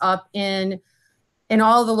cameras up in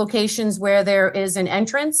all the locations where there is an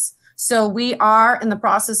entrance. So we are in the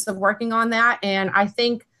process of working on that. And I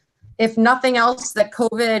think if nothing else, that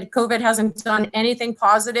COVID hasn't done anything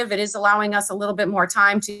positive. It is allowing us a little bit more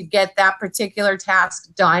time to get that particular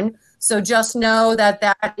task done. So just know that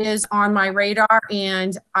that is on my radar,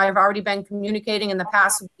 and I've already been communicating in the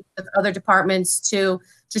past with other departments to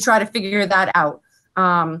try to figure that out.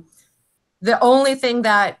 The only thing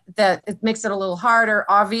that it makes it a little harder,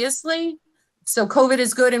 obviously. So COVID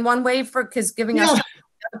is good in one way because giving us the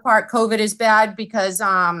other part, COVID is bad because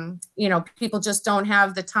people just don't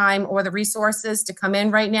have the time or the resources to come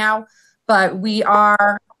in right now. But we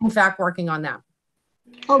are in fact working on that.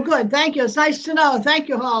 Oh, good. Thank you. It's nice to know. Thank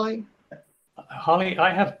you, Holly. Holly,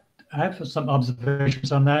 I have some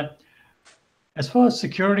observations on that. As far as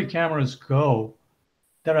security cameras go,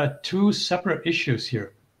 there are two separate issues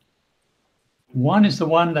here. One is the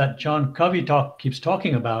one that John Covey keeps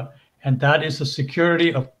talking about, and that is the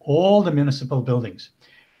security of all the municipal buildings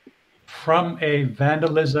from a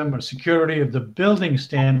vandalism or security of the building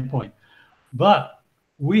standpoint. But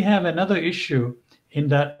we have another issue in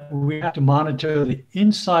that we have to monitor the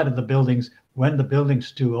inside of the buildings when the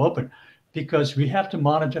buildings do open, because we have to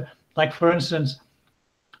monitor, like for instance,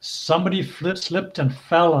 somebody slipped and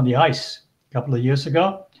fell on the ice a couple of years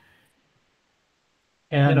ago.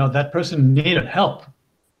 and that person needed help.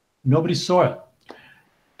 Nobody saw it.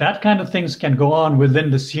 That kind of things can go on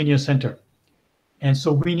within the senior center. And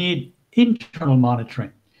so we need internal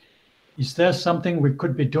monitoring. Is there something we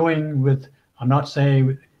could be doing with, I'm not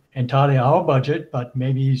saying entirely our budget, but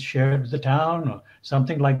maybe shared with the town or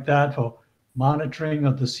something like that for monitoring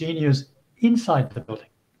of the seniors inside the building?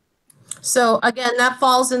 So again, that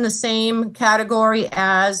falls in the same category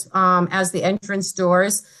as the entrance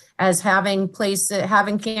doors, as having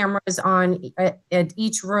cameras on at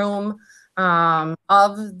each room of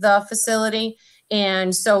the facility.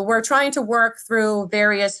 And so we're trying to work through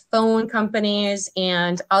various phone companies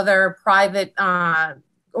and other private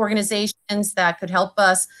organizations that could help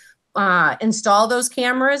us install those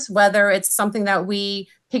cameras, whether it's something that we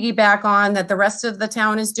piggyback on that the rest of the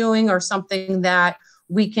town is doing or something that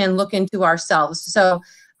we can look into ourselves. So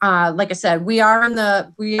like I said, we are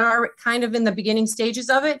kind of in the beginning stages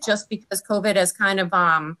of it, just because COVID has kind of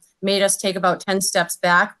made us take about 10 steps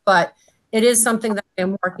back, but it is something that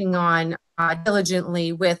I'm working on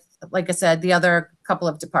diligently with, like I said, the other couple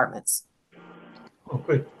of departments. Oh,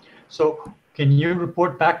 good. So can you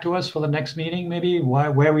report back to us for the next meeting, maybe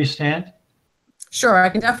where we stand? Sure, I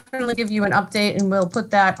can definitely give you an update, and we'll put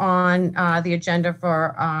that on the agenda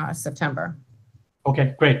for September.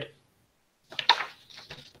 Okay, great.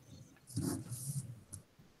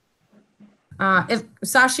 If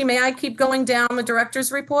Sashi, may I keep going down the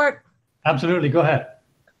director's report? Absolutely, go ahead.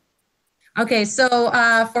 Okay, so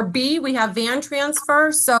for B, we have van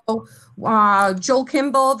transfer. So Joel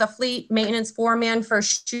Kimball, the fleet maintenance foreman for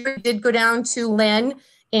Shrewsbury, did go down to Lynn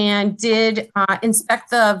and did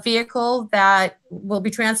inspect the vehicle that will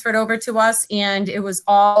be transferred over to us, and it was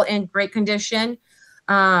all in great condition.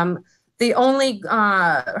 The only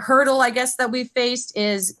hurdle, I guess, that we faced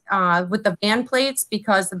is with the van plates,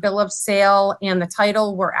 because the bill of sale and the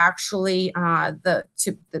title were actually the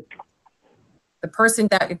person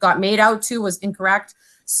that it got made out to was incorrect.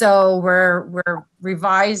 So we're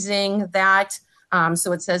revising that.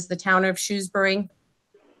 So it says the town of Shrewsbury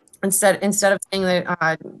instead of saying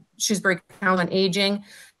the Shrewsbury Council on Aging.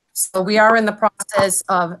 So we are in the process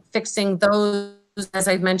of fixing those, as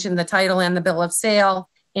I mentioned, the title and the bill of sale.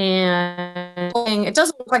 And it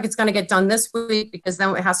doesn't look like it's going to get done this week, because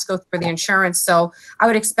then it has to go through the insurance. So I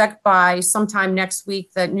would expect by sometime next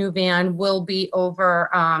week that new van will be over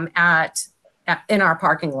in our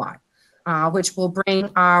parking lot, which will bring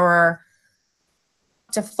our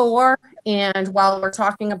to 4. And while we're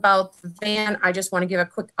talking about the van, I just want to give a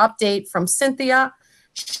quick update from Cynthia.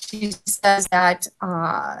 She says that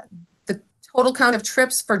the total count of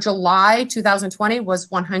trips for July 2020 was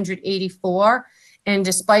 184. And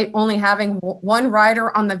despite only having one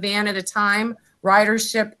rider on the van at a time,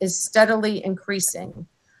 ridership is steadily increasing.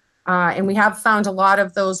 And we have found a lot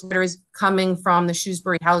of those riders coming from the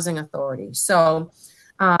Shrewsbury Housing Authority. So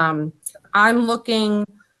I'm looking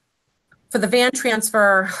for the van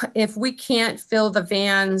transfer. If we can't fill the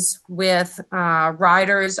vans with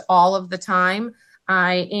riders all of the time,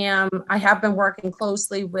 I have been working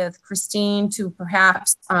closely with Christine to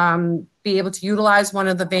perhaps be able to utilize one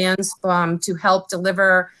of the vans to help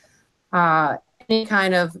deliver any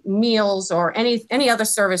kind of meals or any other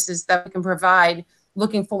services that we can provide,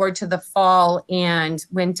 looking forward to the fall and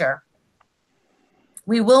winter.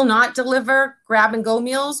 We will not deliver grab and go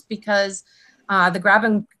meals, because the grab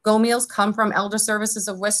and go meals come from Elder Services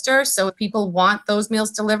of Worcester. So if people want those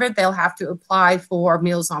meals delivered, they'll have to apply for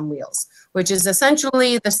Meals on Wheels, which is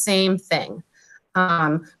essentially the same thing.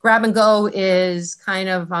 Grab and go is kind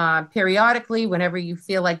of periodically, whenever you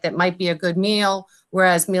feel like that might be a good meal,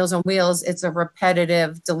 whereas Meals on Wheels, it's a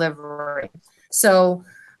repetitive delivery. So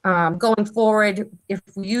going forward, if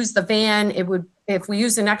we use the van, if we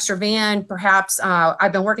use an extra van, perhaps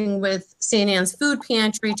I've been working with St. Anne's Food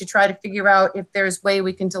Pantry to try to figure out if there's way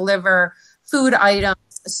we can deliver food items.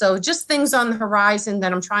 So just things on the horizon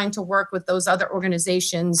that I'm trying to work with those other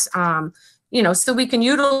organizations, so we can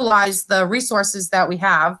utilize the resources that we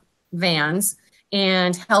have, vans,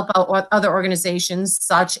 and help out other organizations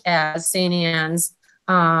such as St. Anne's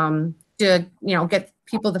to, get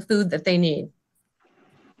people the food that they need.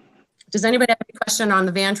 Does anybody have any question on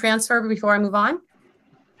the van transfer before I move on?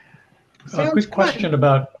 A quick question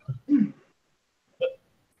about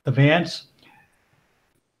the vans.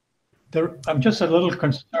 I'm just a little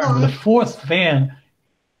concerned. The 4th van,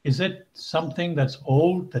 is it something that's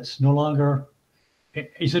old, that's no longer,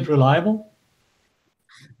 is it reliable?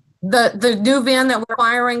 The new van that we're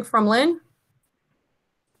acquiring from Lynn?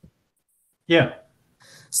 Yeah.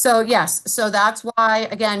 So yes, so that's why,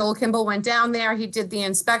 again, Joel Kimball went down there. He did the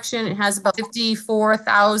inspection. It has about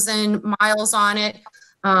 54,000 miles on it.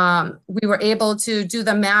 We were able to do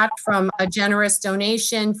the match from a generous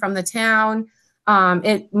donation from the town.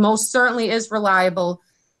 It most certainly is reliable.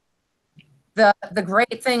 The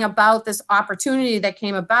great thing about this opportunity that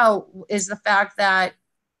came about is the fact that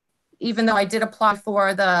even though I did apply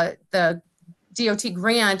for the DOT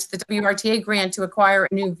grant, the WRTA grant to acquire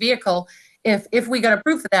a new vehicle, if we got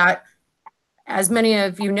approved for that, as many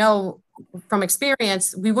of you know from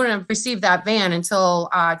experience, we wouldn't have received that van until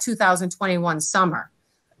 2021 summer.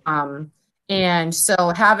 And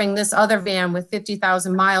so having this other van with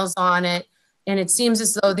 50,000 miles on it, and it seems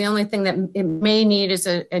as though the only thing that it may need is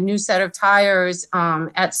a new set of tires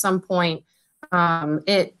at some point.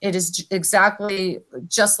 It is exactly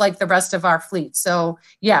just like the rest of our fleet. So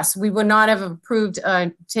yes, we would not have approved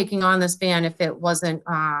taking on this van if it wasn't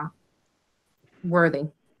worthy.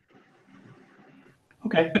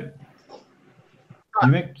 Okay.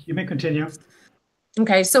 You may continue.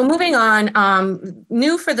 Okay, so moving on,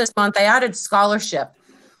 new for this month, I added scholarship.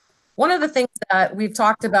 One of the things that we've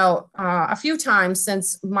talked about a few times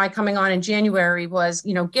since my coming on in January was,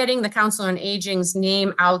 getting the Council on Aging's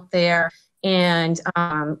name out there and,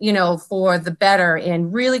 for the better,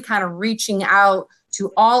 and really kind of reaching out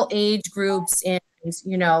to all age groups and,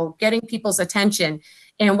 getting people's attention.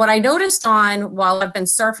 And what I noticed while I've been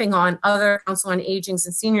surfing on other Council on Aging's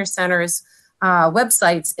and senior centers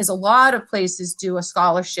websites is a lot of places do a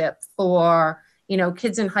scholarship for,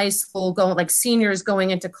 kids in high school going, like seniors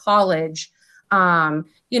going into college.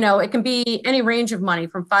 It can be any range of money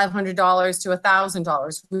from $500 to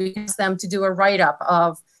 $1,000. We ask them to do a write-up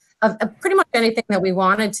of pretty much anything that we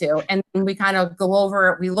wanted to. And we kind of go over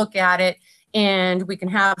it, we look at it, and we can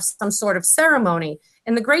have some sort of ceremony.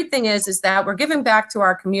 And the great thing is that we're giving back to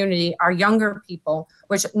our community, our younger people,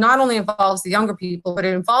 which not only involves the younger people, but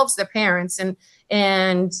it involves their parents.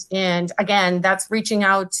 And again, that's reaching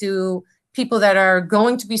out to people that are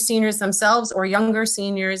going to be seniors themselves or younger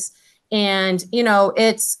seniors. And,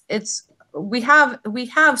 we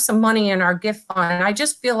have some money in our gift fund. And I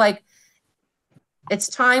just feel like it's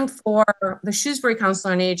time for the Shrewsbury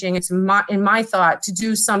Council on Aging, in my thought, to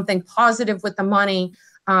do something positive with the money,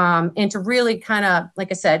 and to really kind of, like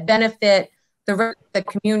I said, benefit the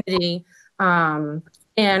community.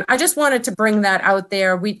 And I just wanted to bring that out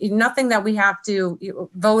there. Nothing that we have to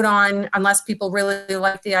vote on unless people really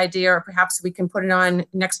like the idea, or perhaps we can put it on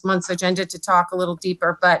next month's agenda to talk a little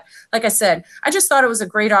deeper. But like I said, I just thought it was a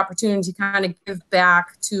great opportunity to kind of give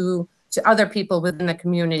back to other people within the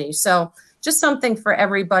community. So just something for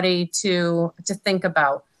everybody to think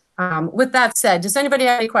about. With that said, does anybody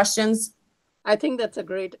have any questions? I think that's a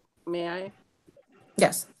great, may I?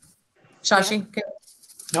 Yes. Shashi? Yeah.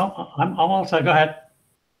 No, I'm all set. Go ahead.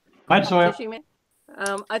 Go ahead, Sawyer.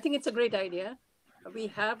 I think it's a great idea. We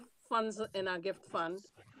have funds in our gift fund,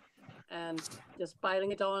 and just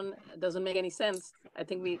piling it on doesn't make any sense. I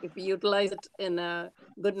think if we utilize it in a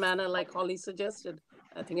good manner, like Holly suggested,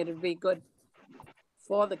 I think it would be good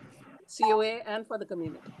for the COA and for the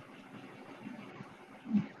community.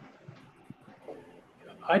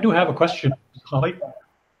 I do have a question, Holly.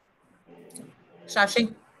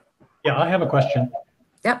 Shashi? Yeah, I have a question.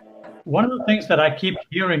 Yep. One of the things that I keep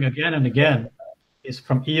hearing again and again is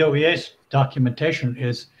from EOEA's documentation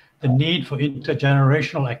is the need for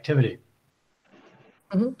intergenerational activity.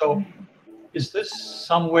 Mm-hmm. So is this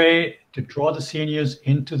some way to draw the seniors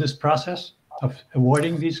into this process of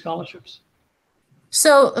awarding these scholarships?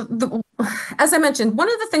 So as I mentioned,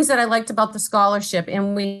 one of the things that I liked about the scholarship,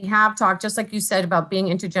 and we have talked, just like you said, about being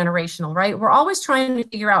intergenerational, right? We're always trying to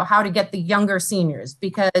figure out how to get the younger seniors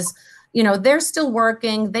because, they're still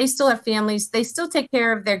working, they still have families, they still take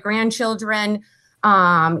care of their grandchildren.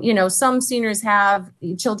 Some seniors have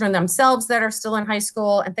children themselves that are still in high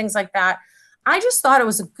school and things like that. I just thought it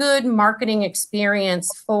was a good marketing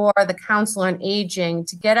experience for the Council on Aging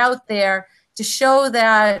to get out there to show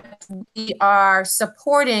that we are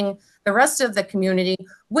supporting the rest of the community,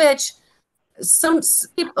 which some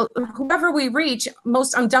people, whoever we reach,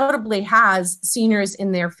 most undoubtedly has seniors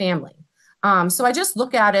in their family. So I just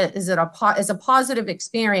look at it as a positive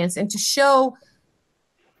experience, and to show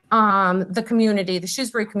the community, the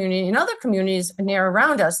Shrewsbury community and other communities near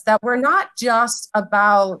around us, that we're not just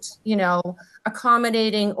about,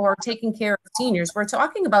 accommodating or taking care of seniors. We're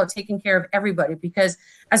talking about taking care of everybody, because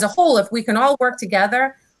as a whole, if we can all work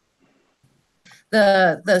together,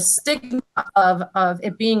 the stigma of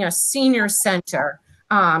it being a senior center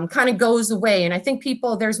kind of goes away. And I think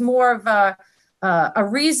there's more of a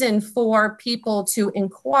reason for people to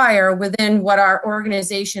inquire within what our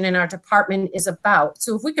organization and our department is about.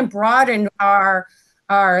 So if we can broaden our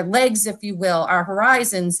legs, if you will, our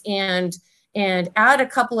horizons, and and add a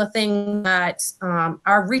couple of things that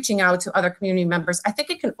are reaching out to other community members, I think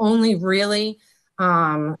it can only really,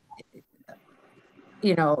 you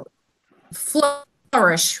know,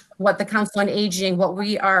 flourish what the Council on Aging, what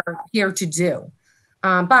we are here to do.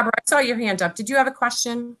 Barbara, I saw your hand up. Did you have a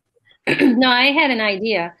question? No, I had an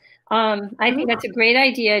idea. I think that's a great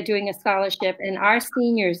idea, doing a scholarship, and our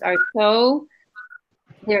seniors are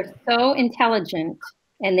they're so intelligent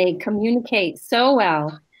and they communicate so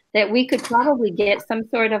well that we could probably get some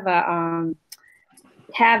sort of a,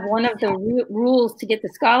 have one of the rules to get the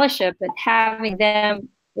scholarship, but having them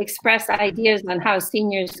express ideas on how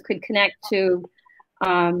seniors could connect to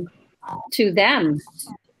them.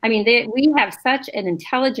 I mean, we have such an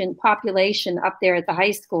intelligent population up there at the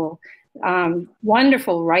high school,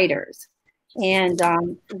 wonderful writers. And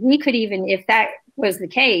we could even, if that was the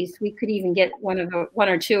case, we could even get one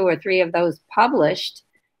or two or three of those published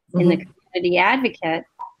in the Community Advocate.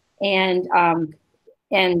 And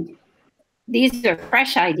these are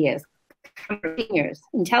fresh ideas from seniors,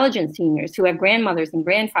 intelligent seniors who have grandmothers and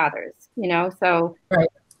grandfathers, you know, so right.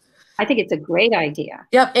 I think it's a great idea.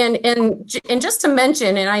 Yep, and just to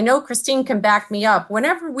mention, and I know Christine can back me up,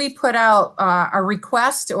 whenever we put out a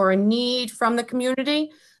request or a need from the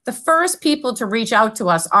community, the first people to reach out to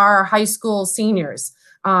us are high school seniors.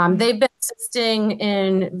 They've been assisting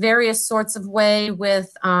in various sorts of way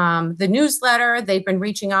with the newsletter. They've been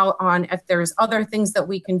reaching out on if there's other things that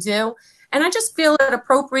we can do. And I just feel it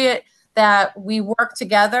appropriate that we work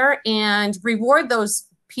together and reward those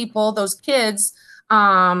people, those kids,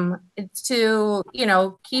 to, you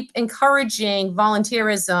know, keep encouraging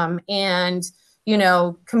volunteerism and, you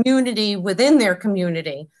know, community within their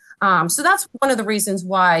community. So that's one of the reasons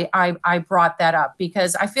why I brought that up,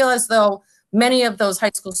 because I feel as though many of those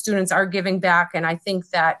high school students are giving back, and I think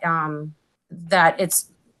that that it's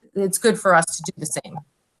good for us to do the same.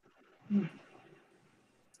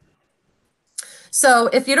 So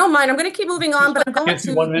if you don't mind, I'm going to keep moving on, but I'm going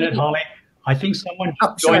to 1 minute, Holly. I think someone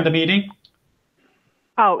joined the meeting.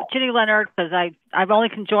 Oh, Ginny Leonard, because I've only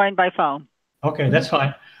can join by phone. Okay, that's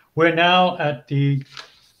fine. We're now at the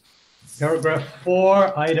paragraph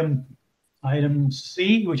 4, item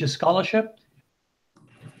C, which is scholarship.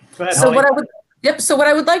 Go ahead, so Holly. So what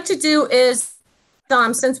I would like to do is,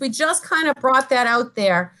 since we just kind of brought that out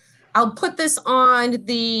there, I'll put this on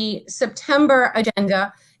the September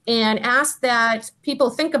agenda and ask that people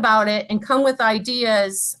think about it and come with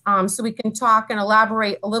ideas so we can talk and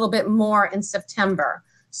elaborate a little bit more in September.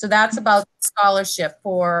 So that's about scholarship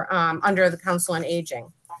for under the Council on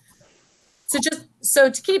Aging. So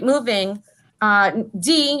to keep moving,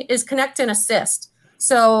 D is connect and assist.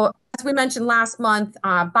 So as we mentioned last month,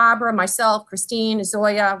 Barbara, myself, Christine,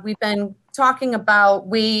 Zoya, we've been talking about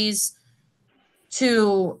ways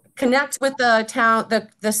to connect with the town,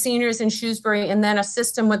 the seniors in Shrewsbury, and then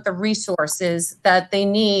assist them with the resources that they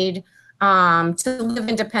need to live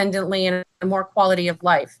independently and a more quality of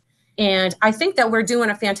life. And I think that we're doing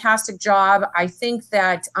a fantastic job. I think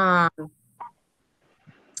that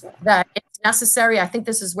that it's necessary. I think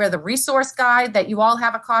this is where the resource guide that you all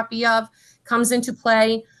have a copy of comes into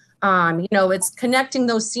play. You know, it's connecting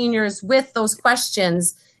those seniors with those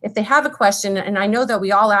questions. If they have a question, and I know that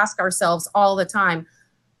we all ask ourselves all the time,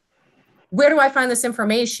 where do I find this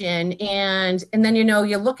information? And then, you know,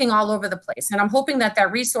 you're looking all over the place. And I'm hoping that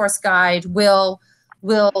that resource guide will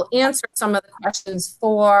answer some of the questions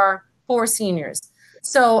for seniors.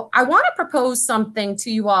 So I want to propose something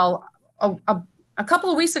to you all. A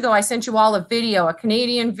couple of weeks ago, I sent you all a video, a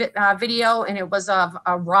Canadian video, and it was of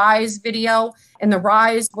a RISE video. And the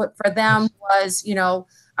RISE, what for them was, you know,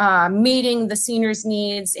 meeting the seniors'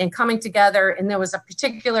 needs and coming together. And there was a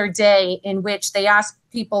particular day in which they asked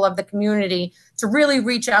people of the community to really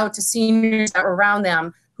reach out to seniors that were around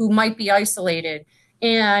them who might be isolated.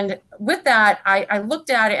 And with that, I looked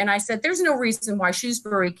at it and I said, there's no reason why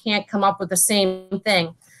Shrewsbury can't come up with the same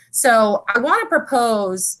thing. So I want to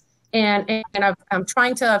propose, and I'm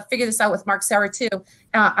trying to figure this out with Mark Serra too,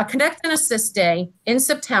 a Connect and Assist Day in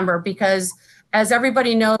September, because as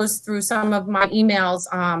everybody knows through some of my emails,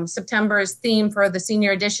 September's theme for the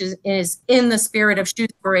senior edition is In the Spirit of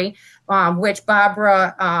Shrewsbury, which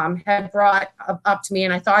Barbara had brought up to me,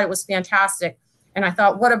 and I thought it was fantastic. And I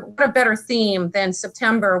thought, what a better theme than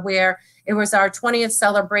September, where it was our 20th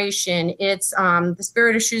celebration. It's the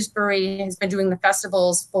Spirit of Shrewsbury has been doing the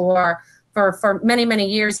festivals for many, many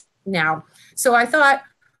years now. So I thought,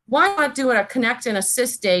 why not do a Connect and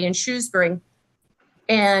Assist Day in Shrewsbury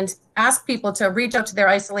and ask people to reach out to their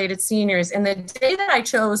isolated seniors? And the day that I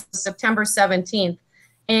chose was September 17th.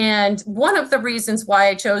 And one of the reasons why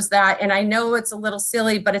I chose that, and I know it's a little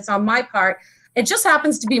silly, but it's on my part, It just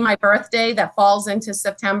happens to be my birthday that falls into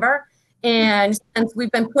September. And since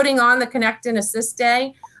we've been putting on the Connect and Assist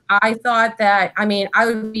Day, I thought that, I mean, I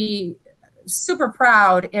would be super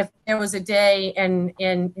proud if there was a day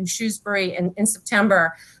in Shrewsbury in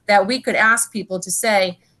September that we could ask people to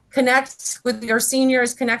say, connect with your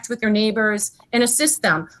seniors, connect with your neighbors, and assist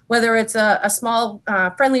them, whether it's a small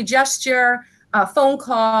friendly gesture, a phone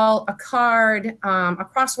call, a card, a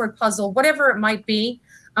crossword puzzle, whatever it might be.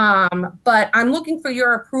 But I'm looking for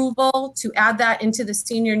your approval to add that into the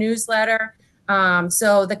senior newsletter.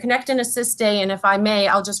 So the Connect and Assist Day, and if I may,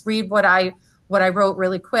 I'll just read what I wrote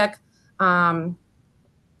really quick. And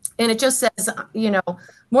it just says, you know,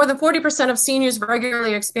 more than 40% of seniors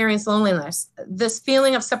regularly experience loneliness. This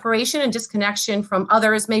feeling of separation and disconnection from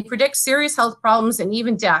others may predict serious health problems and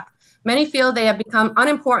even death. Many feel they have become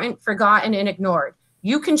unimportant, forgotten, and ignored.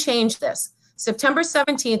 You can change this. September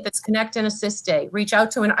 17th, it's Connect and Assist Day. Reach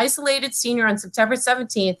out to an isolated senior on September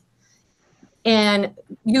 17th and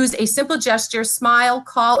use a simple gesture, smile,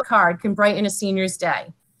 call, card can brighten a senior's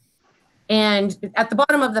day. And at the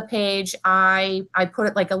bottom of the page, I put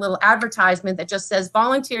it like a little advertisement that just says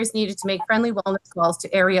volunteers needed to make friendly wellness calls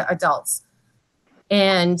to area adults.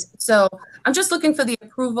 And so I'm just looking for the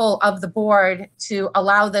approval of the board to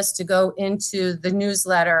allow this to go into the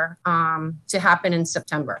newsletter to happen in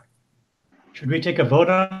September. Should we take a vote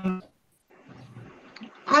on?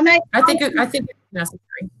 I think it's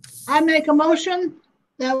necessary. I make a motion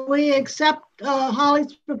that we accept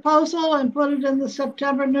Holly's proposal and put it in the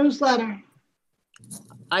September newsletter.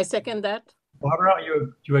 I second that. Barbara,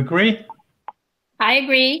 you agree? I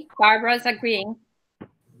agree. Barbara's agreeing.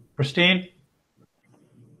 Christine?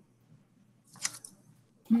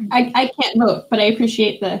 I can't vote, but I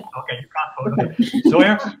appreciate the. Okay, you can't vote. Okay.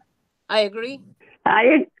 Zoya? I agree.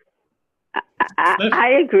 I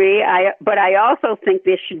agree. But I also think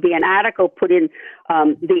there should be an article put in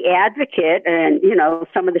the Advocate and, you know,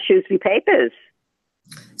 some of the Shrewsbury papers.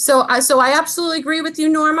 So I absolutely agree with you,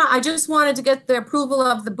 Norma. I just wanted to get the approval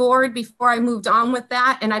of the board before I moved on with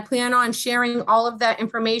that. And I plan on sharing all of that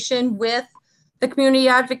information with the Community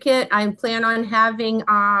Advocate. I plan on having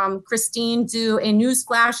Christine do a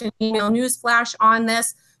newsflash, an email newsflash on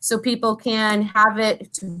this so people can have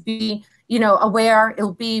it to be, you know, aware.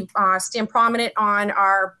 It'll be stand prominent on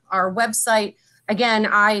our website. Again,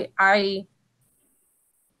 I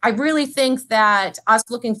really think that us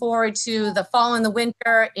looking forward to the fall and the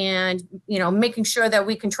winter and, you know, making sure that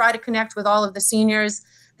we can try to connect with all of the seniors,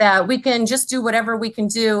 that we can just do whatever we can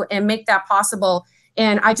do and make that possible.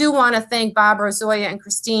 And I do want to thank Barbara, Zoya, and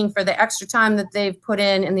Christine for the extra time that they've put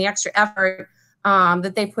in and the extra effort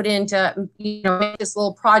that they put in to, you know, make this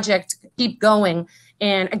little project keep going.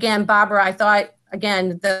 And again, Barbara, I thought,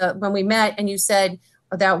 again, when we met and you said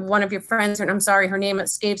that one of your friends, and I'm sorry, her name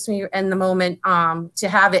escapes me in the moment, to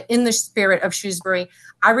have it in the spirit of Shrewsbury.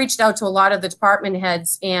 I reached out to a lot of the department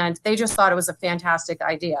heads and they just thought it was a fantastic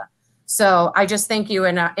idea. So I just thank you.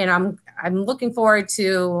 And I'm looking forward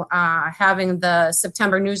to having the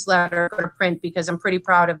September newsletter go to print because I'm pretty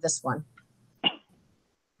proud of this one.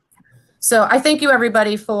 So I thank you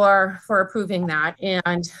everybody for approving that.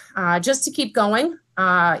 And just to keep going,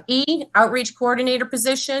 outreach coordinator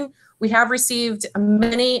position. We have received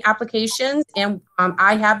many applications and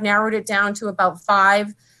I have narrowed it down to about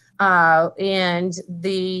 5 and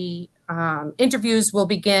the interviews will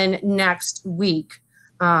begin next week.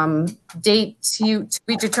 Date to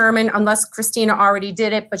be determined unless Christina already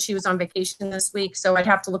did it, but she was on vacation this week. So I'd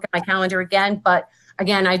have to look at my calendar again. But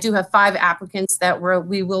again, I do have 5 applicants that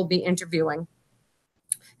we will be interviewing.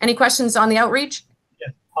 Any questions on the outreach?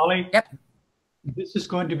 Yes, Holly? Yep. This is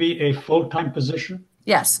going to be a full-time position?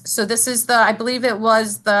 Yes. So this is I believe it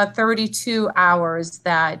was the 32 hours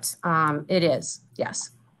that it is.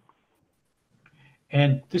 Yes.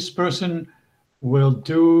 And this person will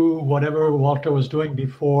do whatever Walter was doing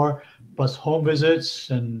before, plus home visits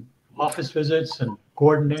and office visits and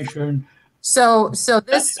coordination. So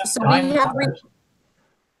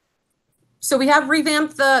we have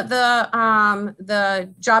revamped the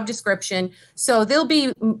job description. So there'll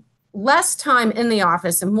be less time in the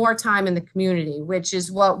office and more time in the community, which is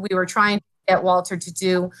what we were trying to get Walter to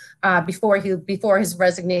do before his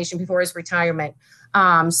resignation, before his retirement.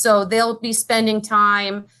 So they'll be spending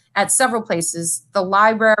time at several places: the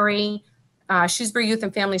library, Shrewsbury Youth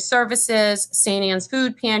and Family Services, St. Anne's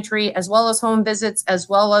Food Pantry, as well as home visits, as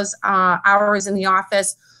well as hours in the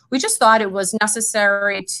office. We just thought it was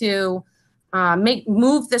necessary to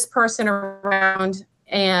move this person around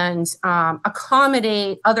and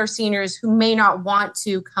accommodate other seniors who may not want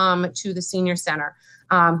to come to the senior center.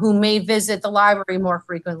 who may visit the library more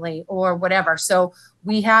frequently or whatever. So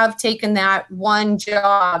we have taken that one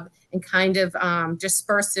job and kind of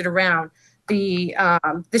dispersed it around.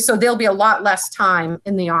 So there'll be a lot less time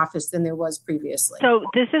in the office than there was previously. So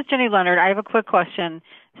this is Jenny Leonard. I have a quick question.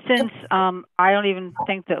 Since I don't even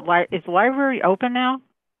think that is the library open now?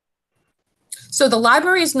 So the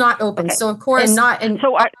library is not open. Okay. So of course, I'm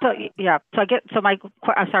sorry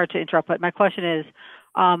to interrupt, but my question is,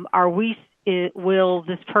 will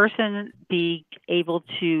this person be able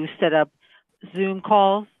to set up Zoom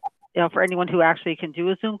calls, for anyone who actually can do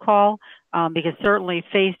a Zoom call? Because certainly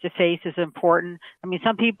face-to-face is important. I mean,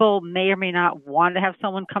 some people may or may not want to have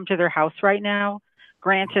someone come to their house right now.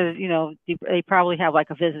 Granted, they probably have like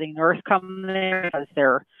a visiting nurse come there because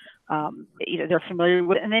they're familiar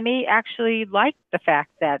with it, and they may actually like the fact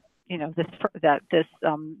that, this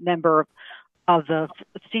member of the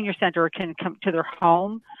senior center can come to their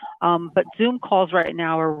home. But Zoom calls right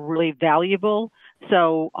now are really valuable.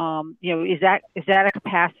 So, is that a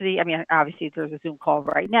capacity? I mean, obviously there's a Zoom call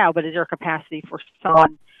right now, but is there a capacity for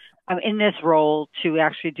someone in this role to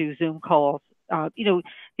actually do Zoom calls?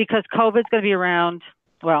 Because COVID's going to be around.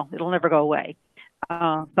 Well, it'll never go away.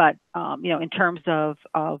 But in terms of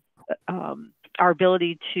our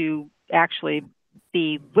ability to actually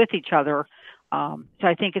be with each other. So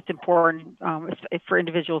I think it's important for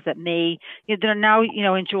individuals that they're now,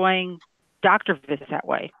 enjoying doctor visits that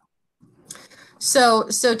way. So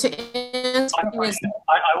to answer,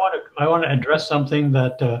 I want to address something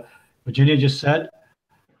that Virginia just said.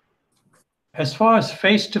 As far as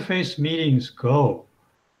face-to-face meetings go,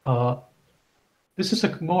 this is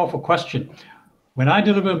more of a question. When I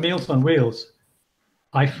deliver Meals on Wheels,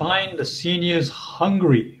 I find the seniors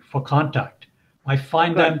hungry for contact. I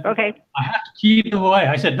find them. Okay. I have to keep them away.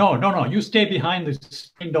 I said, no, you stay behind the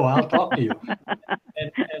screen door. I'll talk to you.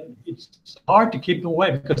 and it's hard to keep them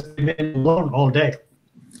away because they've been alone all day.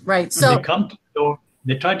 Right. So they come to the door.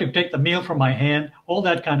 They try to take the meal from my hand. All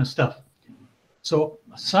that kind of stuff. So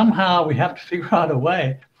somehow we have to figure out a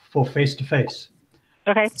way for face to face.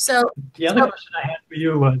 Okay. So the other question I had for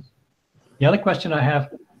you was. The other question I have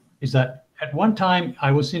is that at one time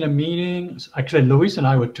I was in a meeting, actually Luis and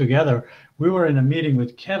I were together, we were in a meeting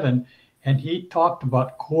with Kevin and he talked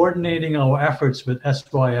about coordinating our efforts with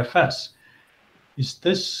SYFS. Is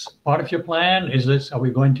this part of your plan? Are we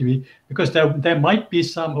going to be, because there might be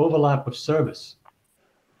some overlap of service.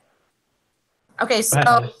 Okay, so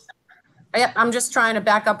I'm just trying to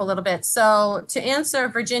back up a little bit. So to answer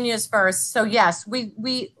Virginia's first, so yes, we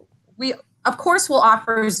of course will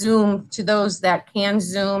offer Zoom to those that can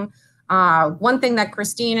Zoom. One thing that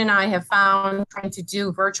Christine and I have found trying to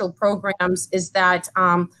do virtual programs is that,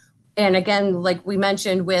 and again, like we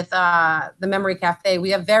mentioned with the Memory Cafe, we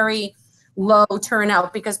have very low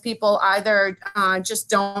turnout because people either just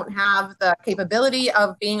don't have the capability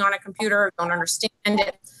of being on a computer, don't understand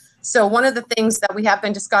it. So one of the things that we have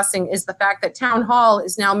been discussing is the fact that Town Hall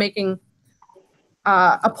is now making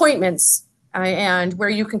appointments and where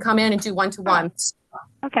you can come in and do one-to-ones.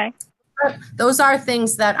 Okay. Those are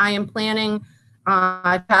things that I am planning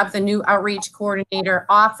to have the new outreach coordinator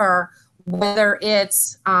offer, whether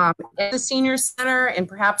it's at the senior center and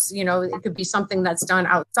perhaps, it could be something that's done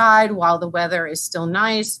outside while the weather is still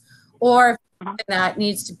nice, or something that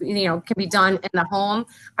needs to be, can be done in the home.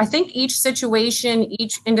 I think each situation,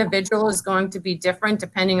 each individual is going to be different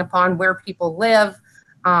depending upon where people live,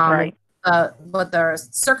 right. What their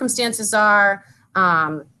circumstances are.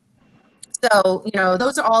 So,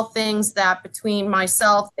 those are all things that between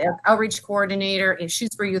myself, the outreach coordinator, and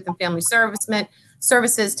Shrewsbury Youth and Family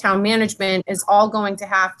Services, town management is all going to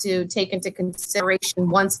have to take into consideration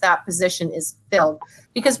once that position is filled.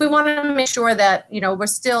 Because we want to make sure that, we're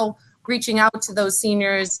still reaching out to those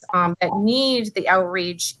seniors that need the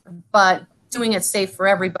outreach, but doing it safe for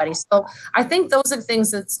everybody. So I think those are the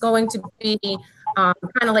things that's going to be kind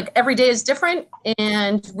of like every day is different,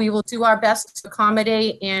 and we will do our best to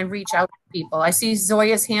accommodate and reach out to people. I see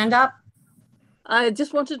Zoya's hand up. I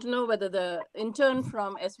just wanted to know whether the intern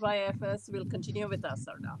from SYFS will continue with us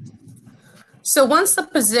or not. So once the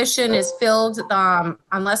position is filled,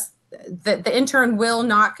 unless the intern will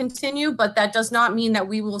not continue, but that does not mean that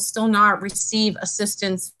we will still not receive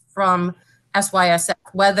assistance from SYSF,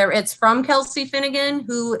 whether it's from Kelsey Finnegan,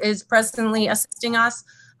 who is presently assisting us.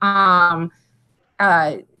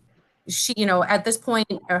 She, at this point,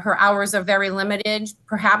 her hours are very limited.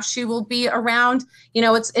 Perhaps she will be around.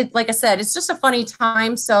 It's like I said, it's just a funny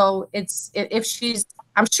time. So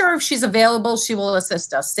I'm sure if she's available, she will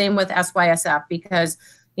assist us. Same with SYSF, because,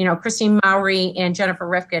 Christine Mowry and Jennifer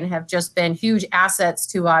Rifkin have just been huge assets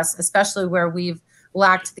to us, especially where we've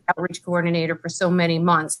lacked the outreach coordinator for so many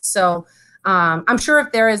months. So I'm sure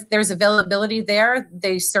if there's availability there,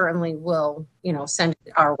 they certainly will, send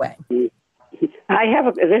it our way. This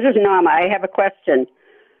is Norma. I have a question.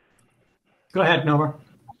 Go ahead, Norma.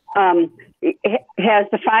 Has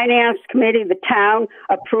the finance committee, the town,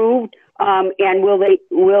 approved, and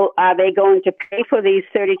are they going to pay for these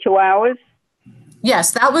 32 hours?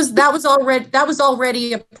 Yes, that was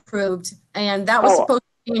already approved, and that was supposed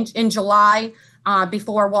to be in July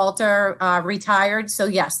before Walter retired. So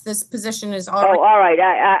yes, this position is already. Oh, all right.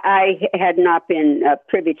 I had not been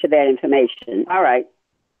privy to that information. All right.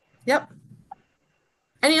 Yep.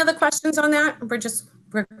 Any other questions on that?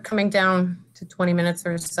 We're coming down to 20 minutes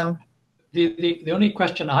or so. The only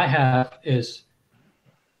question I have is,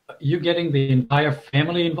 you getting the entire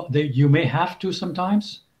family involved? You may have to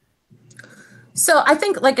sometimes. So I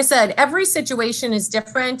think, like I said, every situation is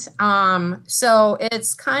different. So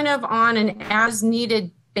it's kind of on an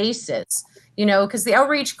as-needed basis, because the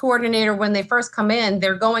outreach coordinator, when they first come in,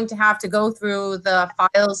 they're going to have to go through the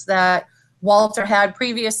files that Walter had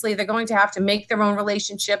previously. They're going to have to make their own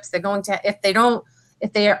relationships. They're going to, if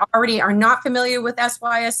they already are not familiar with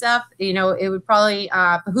SYSF, it would probably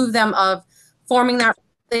behoove them of forming that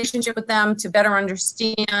relationship with them to better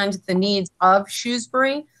understand the needs of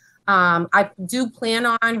Shrewsbury. I do plan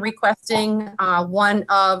on requesting one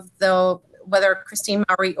of whether Christine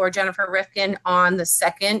Murray or Jennifer Rifkin on the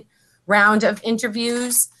second round of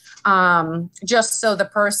interviews, just so the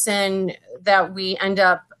person that we end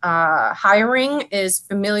up hiring is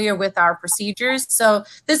familiar with our procedures. So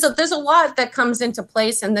there's a lot that comes into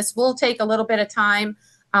place, and this will take a little bit of time.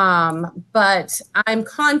 But I'm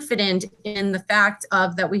confident in the fact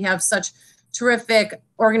that we have such terrific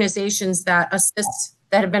organizations that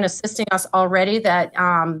have been assisting us already,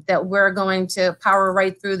 that we're going to power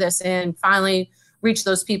right through this and finally reach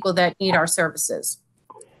those people that need our services.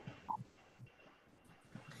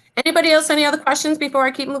 Anybody else, any other questions before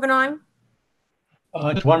I keep moving on?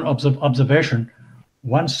 Just one observation.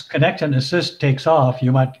 Once Connect and Assist takes off,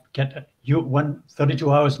 you might get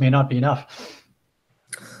 32 hours may not be enough.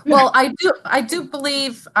 Well, I do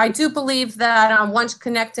believe that once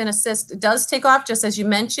Connect and Assist does take off, just as you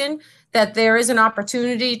mentioned, that there is an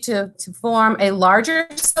opportunity to form a larger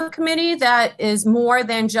subcommittee that is more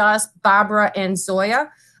than just Barbara and Zoya,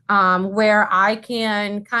 where I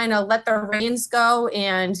can kind of let the reins go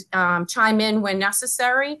and chime in when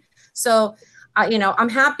necessary. So, I'm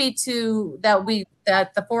happy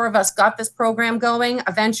that the four of us got this program going.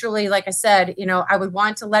 Eventually, like I said, I would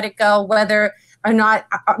want to let it go, whether or not,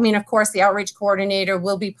 of course, the outreach coordinator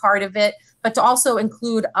will be part of it, but to also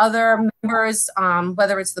include other members,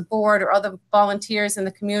 whether it's the board or other volunteers in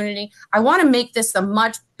the community. I want to make this a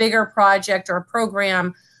much bigger project or a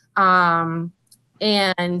program,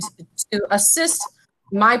 and to assist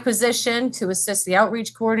my position, to assist the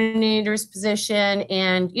outreach coordinator's position.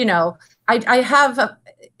 And, I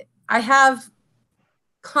have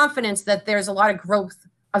confidence that there's a lot of growth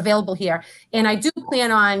available here. And I do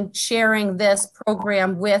plan on sharing this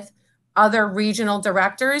program with other regional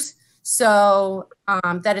directors, so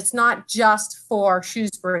that it's not just for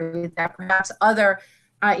Shrewsbury, that perhaps other,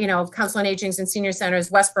 Council on Aging and Senior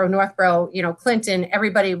Centers, Westboro, Northboro, Clinton,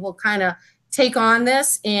 everybody will kind of take on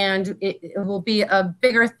this, and it will be a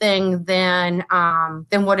bigger thing than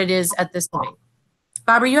what it is at this point.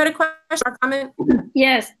 Barbara, you had a question or comment?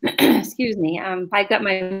 Yes, excuse me. I got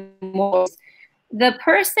my voice. The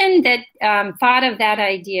person that thought of that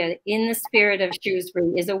idea in the spirit of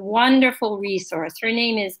Shrewsbury is a wonderful resource. Her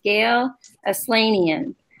name is Gail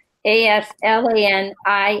Aslanian, Aslanian.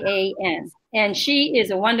 And she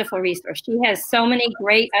is a wonderful resource. She has so many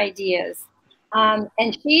great ideas.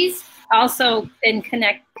 And she's also been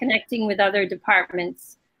connecting with other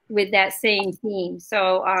departments with that same theme.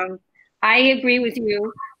 So I agree with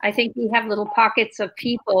you. I think we have little pockets of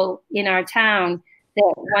people in our town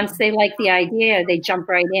that once they like the idea, they jump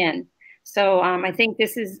right in. So I think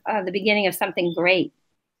this is the beginning of something great.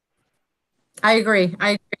 I agree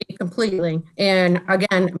completely. And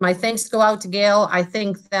again, my thanks go out to Gail. I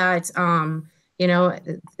think that,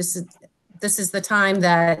 this is the time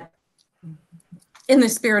that in the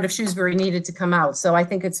spirit of Shrewsbury needed to come out. So I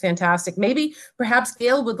think it's fantastic. Maybe perhaps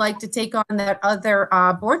Gail would like to take on that other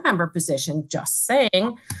board member position, just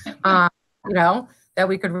saying, that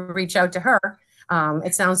we could reach out to her.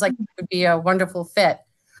 It sounds like it would be a wonderful fit.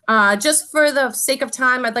 Just for the sake of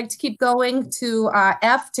time, I'd like to keep going to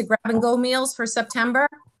F, to grab and go meals for September.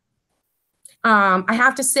 I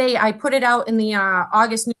have to say, I put it out in the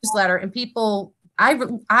August newsletter, and people,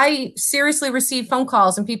 I seriously received phone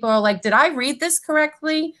calls, and people are like, did I read this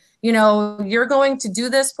correctly? you know, you're going to do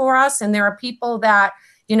this for us, and there are people that,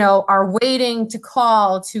 you know, are waiting to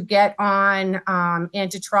call to get on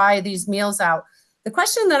and to try these meals out. The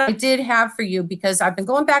question that I did have for you, because I've been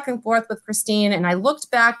going back and forth with Christine, and I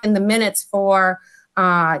looked back in the minutes for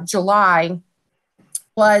July,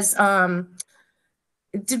 was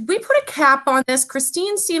did we put a cap on this?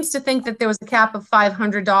 Christine seems to think that there was a cap of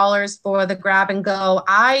 $500 for the grab and go.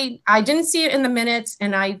 I didn't see it in the minutes,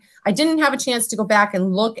 and I didn't have a chance to go back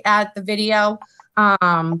and look at the video.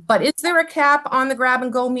 But is there a cap on the grab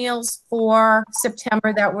and go meals for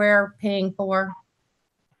September that we're paying for?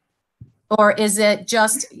 Or is it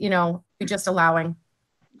just, you know, you're just allowing?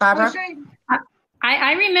 Barbara?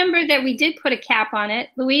 I remember that we did put a cap on it.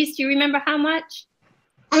 Louise, do you remember how much?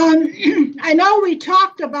 I know we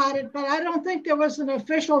talked about it, but I don't think there was an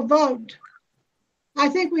official vote. I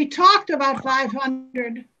think we talked about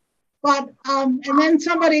 500, but and then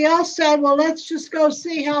somebody else said, well, let's just go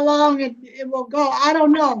see how long it will go. I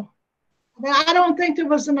don't know, but I don't think there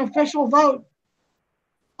was an official vote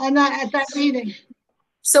on that at that meeting.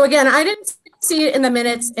 So again, I didn't see it in the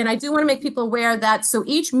minutes, and I do want to make people aware that so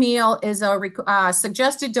each meal is a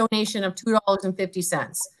suggested donation of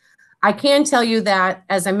 $2.50. I can tell you that,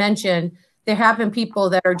 as I mentioned, there have been people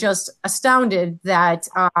that are just astounded that,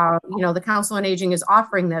 you know, the Council on Aging is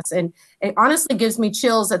offering this. And it honestly gives me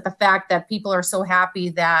chills at the fact that people are so happy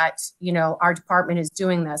that, you know, our department is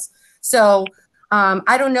doing this. So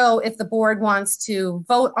I don't know if the board wants to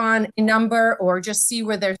vote on a number or just see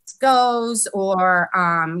where this goes, or,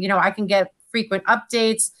 you know, I can get frequent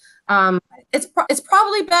updates. It's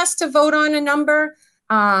probably best to vote on a number.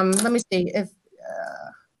 Let me see if,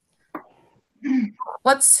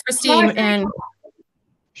 what's Christine and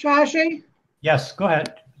Shashi? Yes, go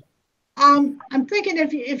ahead. I'm thinking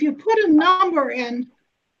if you put a number in,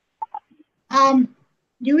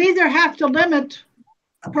 you either have to limit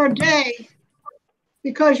per day,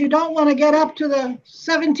 because you don't want to get up to the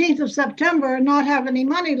 17th of September and not have any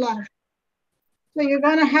money left. So you're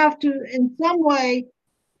going to have to, in some way,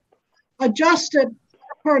 adjust it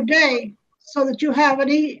per day so that you have an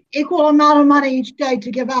equal amount of money each day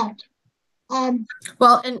to give out.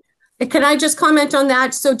 Well, and can I just comment on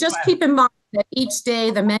that? So just keep in mind that each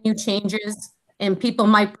day the menu changes, and people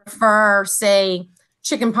might prefer, say,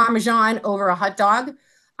 chicken Parmesan over a hot dog.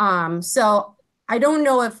 So I don't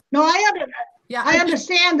know if... No, I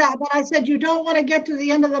understand that, but I said you don't want to get to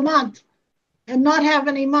the end of the month and not have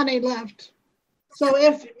any money left. So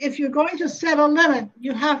if you're going to set a limit,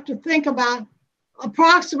 you have to think about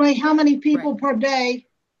approximately how many people per day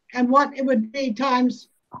and what it would be times.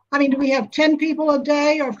 I mean, do we have 10 people a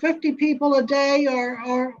day or 50 people a day,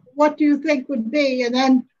 or what do you think would be? And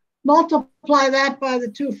then multiply that by the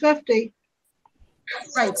 250.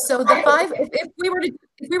 Right. So if we were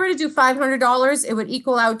to do $500, it would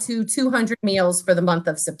equal out to 200 meals for the month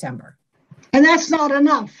of September. And that's not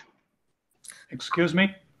enough. Excuse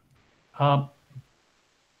me.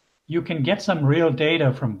 You can get some real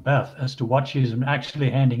data from Beth as to what she's actually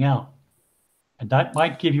handing out. And that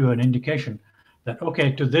might give you an indication that,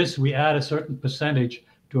 okay, to this, we add a certain percentage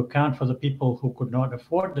to account for the people who could not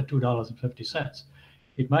afford the $2.50.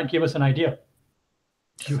 It might give us an idea.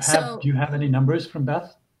 Do you have any numbers from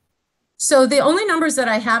Beth? So the only numbers that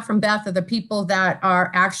I have from Beth are the people that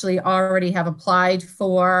are actually already have applied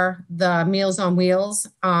for the Meals on Wheels.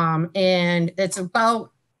 And it's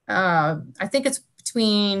about, I think it's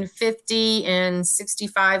between 50 and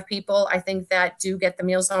 65 people, I think, that do get the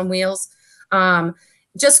Meals on Wheels.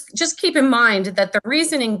 Just keep in mind that the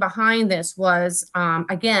reasoning behind this was,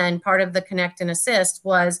 again, part of the Connect and Assist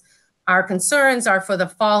was our concerns are for the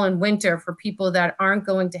fall and winter for people that aren't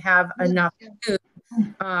going to have enough food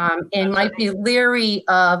and might be leery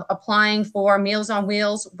of applying for Meals on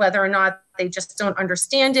Wheels, whether or not they just don't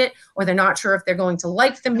understand it, or they're not sure if they're going to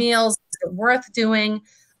like the meals, is it worth doing?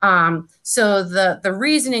 So the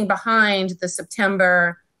reasoning behind the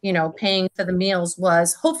September, you know, paying for the meals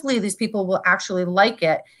was hopefully these people will actually like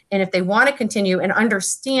it. And if they want to continue and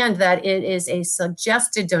understand that it is a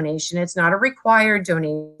suggested donation, it's not a required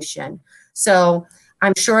donation. So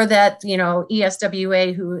I'm sure that, you know,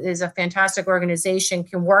 ESWA, who is a fantastic organization,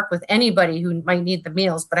 can work with anybody who might need the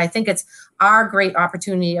meals. But I think it's our great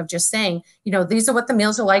opportunity of just saying, you know, these are what the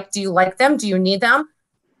meals are like. Do you like them? Do you need them?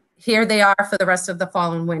 Here they are for the rest of the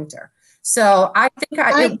fall and winter. So I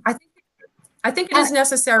think it is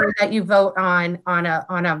necessary that you vote on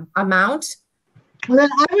a amount. Well, then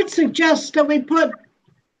I would suggest that we put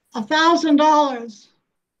 $1,000,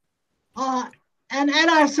 and at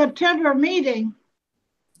our September meeting,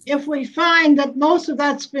 if we find that most of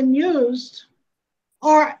that's been used,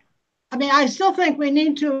 or, I mean, I still think we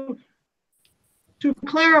need to to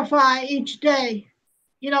clarify each day.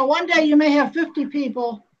 You know, one day you may have 50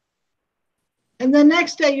 people, and the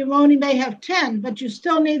next day you only may have 10, but you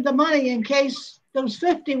still need the money in case those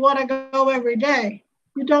 50 want to go every day.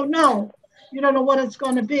 You don't know. You don't know what it's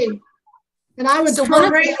going to be. And I would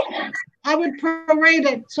prorate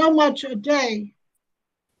it so much a day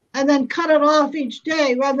and then cut it off each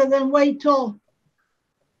day rather than wait till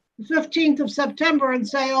the 15th of September and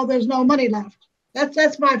say, oh, there's no money left.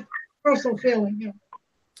 That's my personal feeling. Yeah.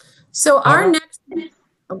 So our next,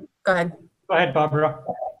 oh, go ahead. Go ahead, Barbara.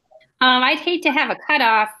 I'd hate to have a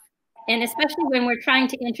cutoff, and especially when we're trying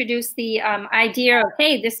to introduce the idea of,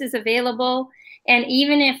 hey, this is available. And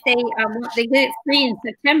even if they get it free in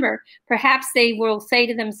September, perhaps they will say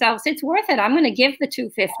to themselves, it's worth it. I'm going to give the $250. So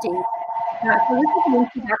this is an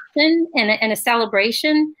introduction and a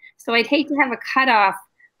celebration. So I'd hate to have a cutoff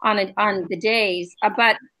on the days.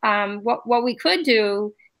 But what we could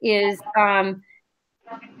do is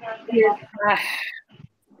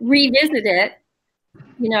revisit it,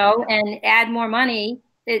 you know, and add more money.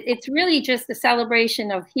 It's really just a celebration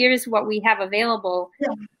of here's what we have available,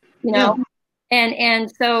 you know. Yeah. And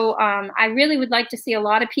so I really would like to see a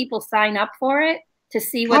lot of people sign up for it to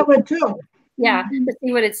see what. I would too. Yeah, to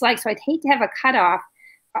see what it's like. So I'd hate to have a cutoff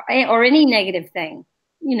or any negative thing,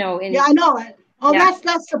 you know. Yeah, I know it. Oh, yeah.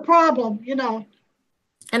 That's the problem, you know.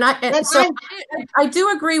 And I do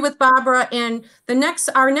agree with Barbara. And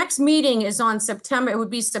our next meeting is on September. It would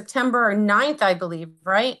be September 9th, I believe,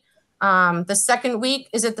 right? The second week.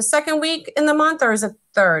 Is it the second week in the month or is it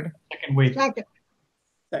third? Second week. Second.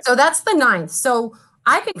 So that's the 9th. So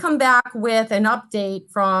I could come back with an update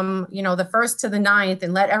from, you know, the 1st to the 9th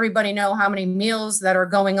and let everybody know how many meals that are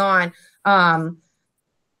going on.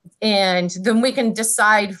 And then we can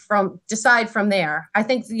decide from there. I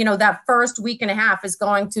think, you know, that first week and a half is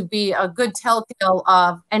going to be a good telltale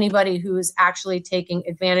of anybody who's actually taking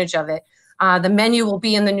advantage of it. The menu will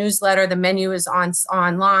be in the newsletter. The menu is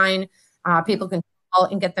online. People can call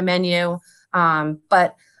and get the menu.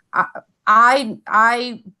 But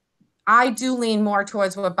I do lean more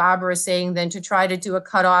towards what Barbara is saying than to try to do a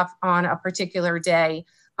cutoff on a particular day,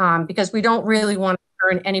 because we don't really want to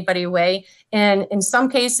turn anybody away. And in some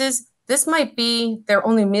cases, this might be their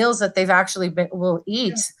only meals that they've actually will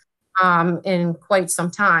eat in quite some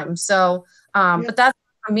time. So, but that's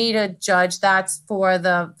for me to judge. That's for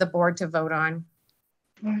the board to vote on.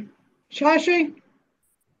 Right. Shashi?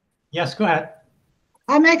 Yes, go ahead.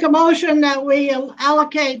 I make a motion that we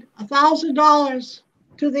allocate $1,000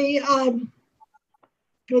 to the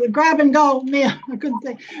grab and go meal. I couldn't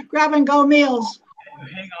think. Grab and go meals. Hang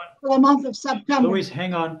on. For the month of September. Louise,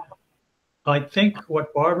 hang on. I think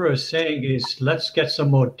what Barbara is saying is let's get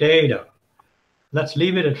some more data. Let's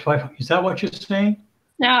leave it at 5. Is that what you're saying?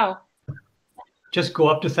 No. Just go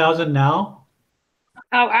up to 1,000 now?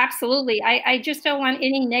 Oh, absolutely. I just don't want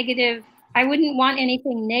any negative. I wouldn't want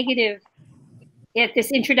anything negative at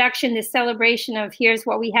this introduction, this celebration of here's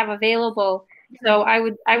what we have available. So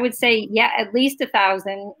I would say, yeah, at least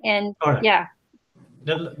 1,000. And right. Yeah.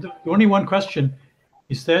 The only one question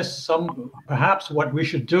is perhaps what we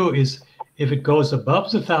should do is if it goes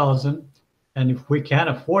above the 1,000 and if we can't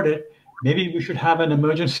afford it, maybe we should have an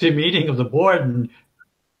emergency meeting of the board and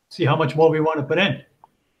see how much more we want to put in.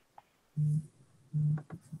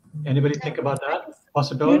 Anybody think about that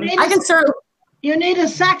possibility? You need a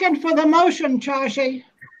second for the motion, Chashi.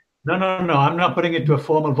 No. I'm not putting it to a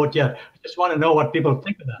formal vote yet. I just want to know what people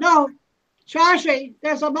think of that. No, Chashi,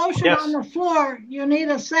 there's a motion on the floor. You need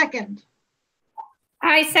a second.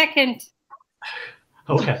 I second.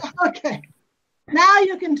 Okay. Okay. Now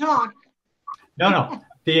you can talk. No.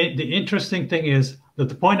 The interesting thing is that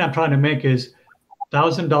the point I'm trying to make is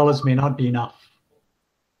 $1,000 may not be enough.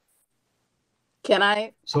 Can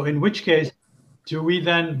I? So in which case, do we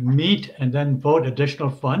then meet and then vote additional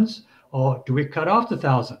funds, or do we cut off the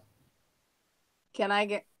 1,000?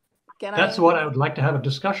 That's what I would like to have a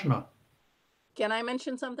discussion on. Can I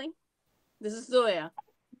mention something? This is Zoya.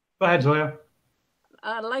 Go ahead, Zoya.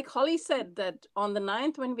 Like Holly said, that on the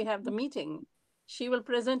 9th, when we have the meeting, she will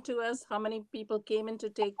present to us how many people came in to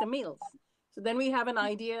take the meals. So then we have an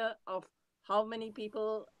idea of how many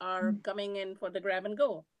people are coming in for the grab and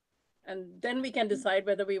go. And then we can decide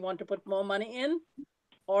whether we want to put more money in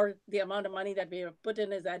or the amount of money that we have put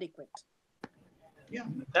in is adequate. Yeah,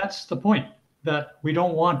 that's the point, that we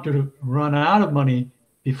don't want to run out of money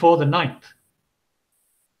before the 9th.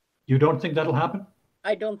 You don't think that'll happen?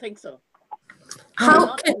 I don't think so.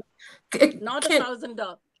 Not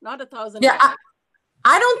 $1,000. Not $1,000. Yeah,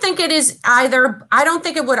 I don't think it is either. I don't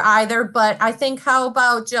think it would either. But I think how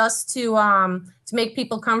about just to make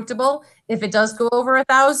people comfortable if it does go over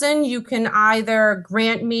 1,000, you can either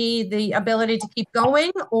grant me the ability to keep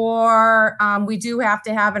going, or we do have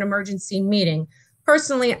to have an emergency meeting.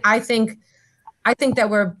 Personally, I think that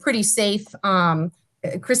we're pretty safe.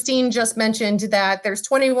 Christine just mentioned that there's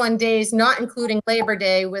 21 days, not including Labor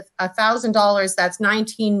Day, with $1,000. That's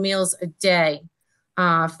 19 meals a day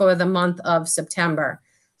for the month of September.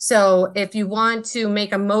 So if you want to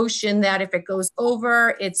make a motion that if it goes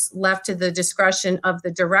over, it's left to the discretion of the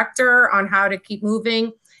director on how to keep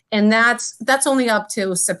moving. And that's only up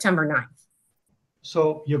to September 9th.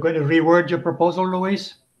 So you're going to reword your proposal,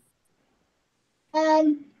 Louise?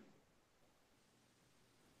 No,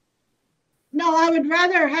 I would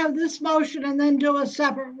rather have this motion and then do a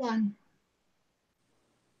separate one.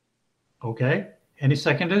 Okay. Any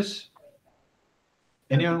seconders?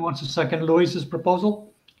 Anyone wants to second Louise's proposal?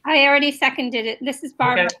 I already seconded it. This is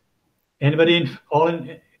Barbara. Okay. Anybody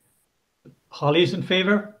Holly's in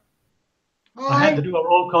favor? I had to do a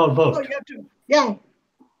roll call vote. Oh, you have to, yeah.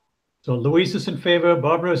 So Louise is in favor,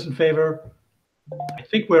 Barbara is in favor. I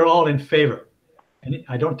think we're all in favor. And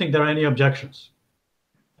I don't think there are any objections.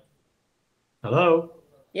 Hello?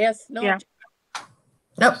 Yes, no. Yeah.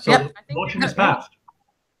 Nope. So Yep. the motion is passed.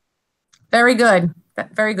 Very good.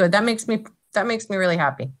 Very good. That makes me really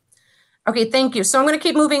happy. Okay, thank you. So I'm going to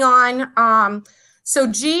keep moving on. So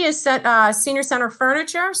G is senior center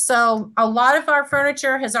furniture. So a lot of our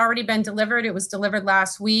furniture has already been delivered. It was delivered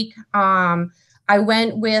last week. I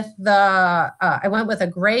went with a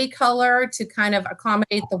gray color to kind of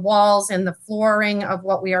accommodate the walls and the flooring of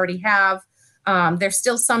what we already have. There's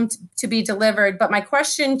still some to be delivered, but my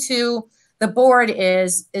question to the board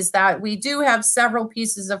is that we do have several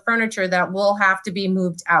pieces of furniture that will have to be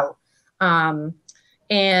moved out.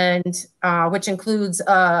 Which includes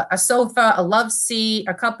a sofa, a love seat,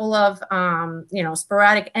 a couple of,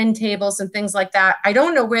 sporadic end tables and things like that. I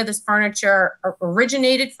don't know where this furniture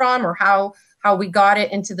originated from or how we got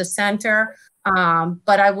it into the center.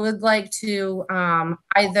 But I would like to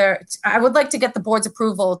get the board's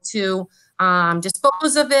approval to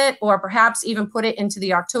dispose of it, or perhaps even put it into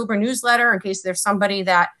the October newsletter in case there's somebody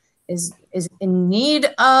that is in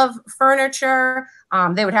need of furniture.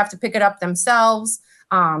 They would have to pick it up themselves.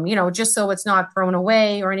 Just so it's not thrown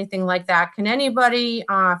away or anything like that. Can anybody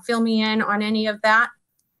fill me in on any of that?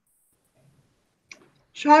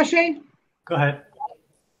 Shashi? Go ahead.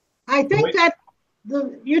 I think that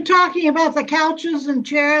you're talking about the couches and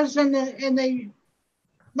chairs in the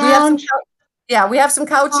lounge. We have some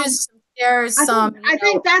couches, some chairs, I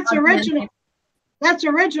think that's original. That's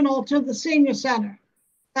original to the senior center.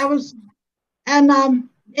 That was, and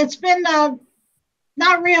it's been not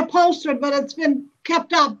reupholstered, but it's been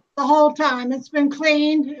kept up the whole time. It's been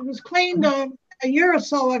cleaned. It was cleaned a year or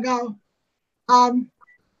so ago. So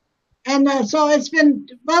it's been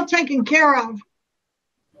well taken care of.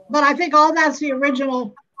 But I think all that's the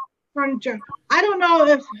original furniture. I don't know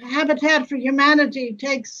if Habitat for Humanity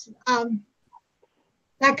takes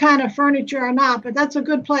that kind of furniture or not, but that's a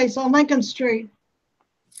good place on Lincoln Street.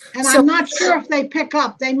 And I'm not sure if they pick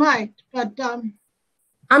up. They might, but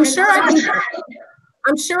I'm sure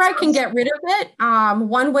I can get rid of it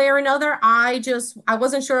one way or another. I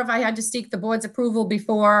wasn't sure if I had to seek the board's approval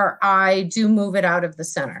before I do move it out of the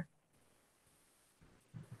center.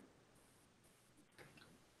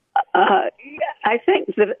 I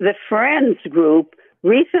think the Friends group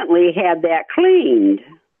recently had that cleaned.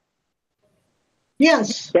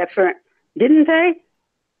 Yes. Didn't they?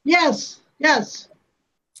 Yes.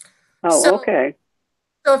 Oh, okay.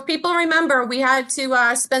 So if people remember, we had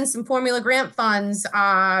to spend some formula grant funds,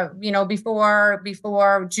 before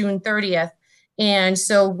June 30th. And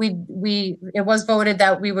so it was voted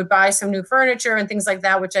that we would buy some new furniture and things like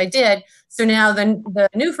that, which I did. So now the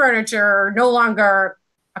new furniture no longer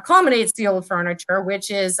accommodates the old furniture, which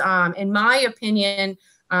is, in my opinion,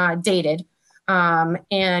 dated.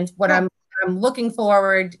 And what I'm looking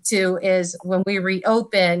forward to is when we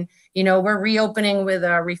reopen, we're reopening with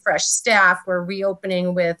a refreshed staff. We're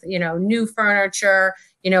reopening with, new furniture.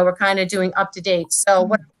 We're kind of doing up to date. So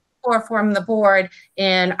what from the board,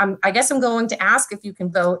 and I guess I'm going to ask if you can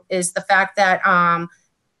vote, is the fact that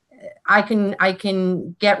I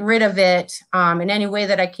can get rid of it in any way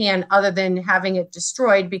that I can, other than having it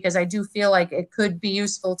destroyed, because I do feel like it could be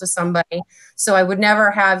useful to somebody. So I would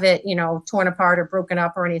never have it, torn apart or broken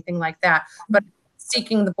up or anything like that. But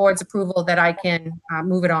seeking the board's approval that I can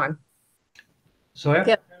move it on. So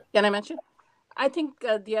can I mention? I think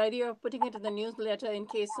the idea of putting it in the newsletter in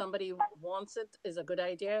case somebody wants it is a good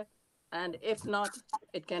idea. And if not,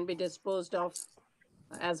 it can be disposed of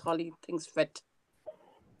as Holly thinks fit.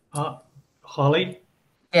 Holly?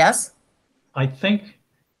 Yes? I think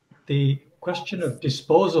the question of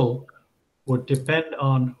disposal would depend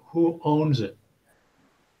on who owns it.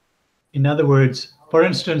 In other words, for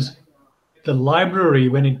instance, the library,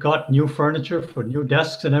 when it got new furniture for new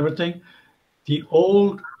desks and everything, the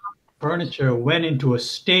old furniture went into a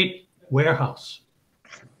state warehouse.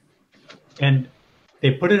 And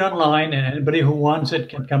they put it online, and anybody who wants it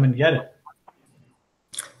can come and get it.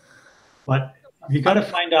 But you got to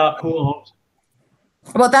find out who owns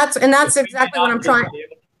it. Well, that's exactly what I'm trying.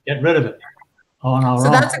 Get rid of it on our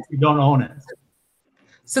own. We don't own it.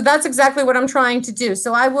 So that's exactly what I'm trying to do.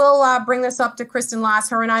 So I will bring this up to Kristen Lass.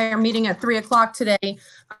 Her and I are meeting at 3 o'clock today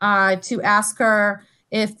to ask her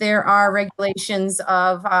if there are regulations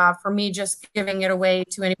of for me just giving it away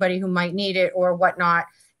to anybody who might need it or whatnot.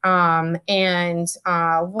 And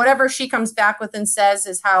whatever she comes back with and says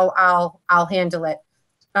is how I'll handle it.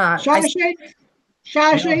 Shashi?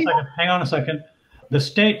 Hang on a second. The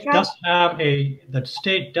state does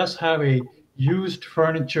have a used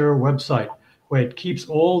furniture website where it keeps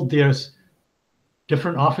all their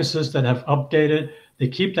different offices that have updated. They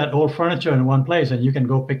keep that old furniture in one place, and you can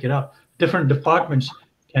go pick it up. Different departments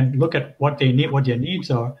can look at what they need, what their needs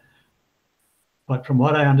are. But from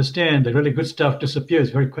what I understand, the really good stuff disappears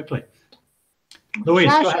very quickly. Louise,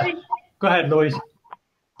 go ahead. Go ahead, Louise.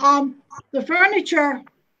 The furniture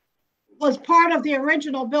was part of the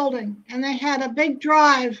original building, and they had a big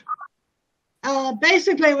drive.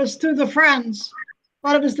 Basically, it was through the Friends,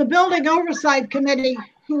 but it was the Building Oversight Committee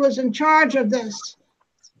who was in charge of this.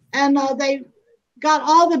 And they got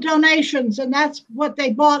all the donations, and that's what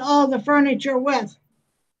they bought all the furniture with,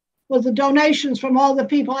 was the donations from all the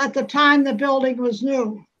people at the time the building was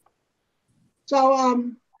new.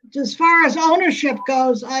 So as far as ownership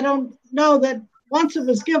goes, I don't know that once it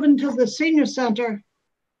was given to the senior center,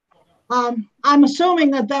 I'm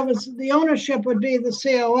assuming that the ownership would be the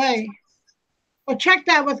COA. But check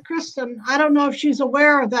that with Kristen. I don't know if she's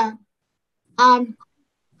aware of that.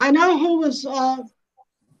 I know who was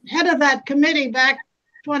head of that committee back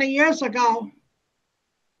 20 years ago.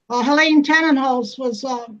 Helene Tenenholz was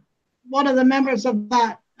one of the members of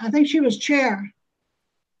that. I think she was chair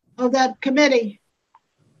of that committee.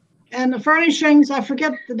 And the furnishings, I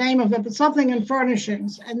forget the name of it, but something in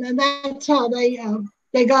furnishings. And then that's how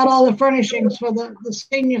they got all the furnishings for the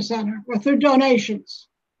senior center, or through donations.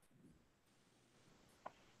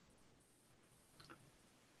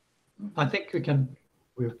 I think we can.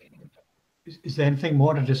 Is there anything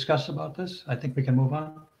more to discuss about this? I think we can move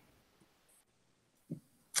on.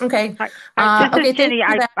 Okay. Okay, Cindy,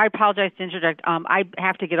 I apologize to interject. I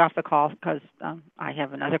have to get off the call because I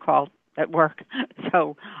have another call at work.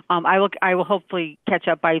 So I will hopefully catch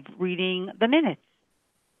up by reading the minutes.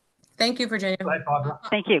 Thank you, Virginia. Bye, Barbara.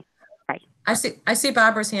 Thank you. Bye. I see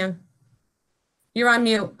Barbara's hand. You're on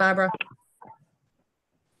mute, Barbara.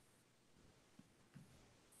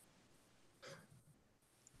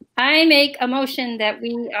 I make a motion that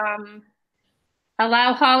we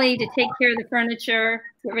allow Holly to take care of the furniture,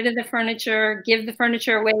 get rid of the furniture, give the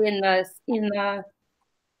furniture away in the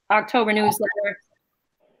October newsletter.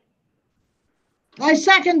 I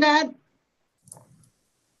second that.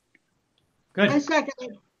 Good. I second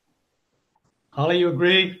it. Holly, you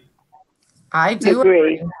agree? I do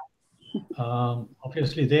agree.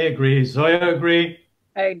 Obviously, they agree. Zoya agree.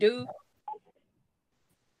 I do.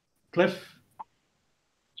 Cliff?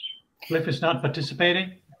 Cliff is not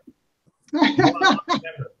participating?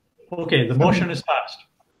 Okay, the motion is passed.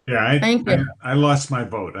 Yeah, Thank you. I lost my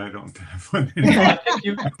vote. I don't have one. I think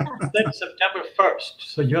you said September 1st,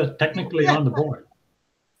 so you're technically on the board.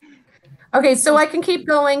 Okay, so I can keep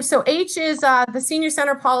going. So H is the senior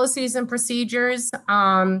center policies and procedures.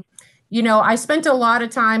 You know, I spent a lot of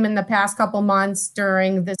time in the past couple months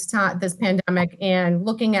during this pandemic and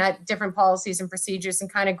looking at different policies and procedures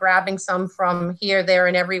and kind of grabbing some from here, there,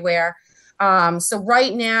 and everywhere. So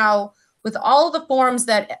right now, with all of the forms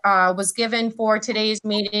that was given for today's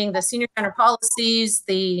meeting, the senior center policies,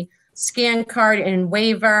 the scan card and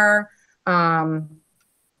waiver. Oh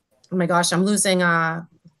my gosh, I'm losing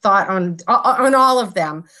thought on all of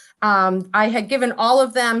them. I had given all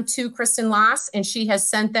of them to Kristen Lass, and she has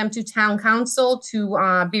sent them to town council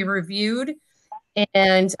to be reviewed.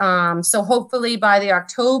 And so hopefully by the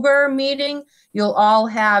October meeting, you'll all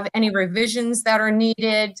have any revisions that are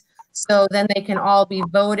needed. So then they can all be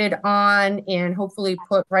voted on and hopefully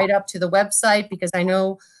put right up to the website, because I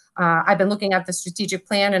know I've been looking at the strategic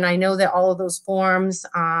plan, and I know that all of those forms,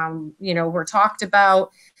 you know, were talked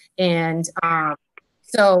about. And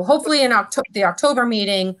so hopefully in the October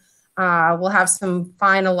meeting, we'll have some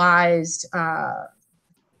finalized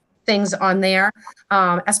things on there.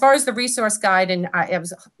 As far as the resource guide, and I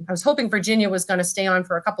was hoping Virginia was going to stay on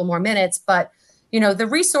for a couple more minutes, but the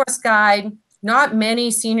resource guide, not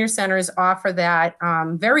many senior centers offer that,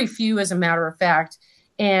 very few as a matter of fact.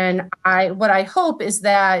 And what I hope is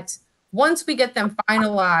that once we get them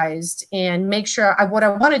finalized and make sure, what I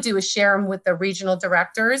want to do is share them with the regional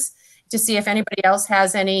directors to see if anybody else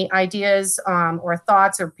has any ideas or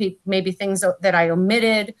thoughts or maybe things that I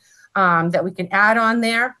omitted that we can add on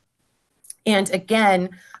there. And again,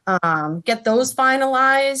 get those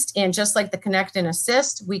finalized. And just like the Connect and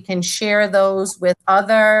Assist, we can share those with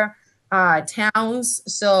other towns.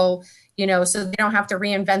 So, so they don't have to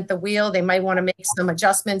reinvent the wheel. They might want to make some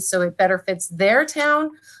adjustments so it better fits their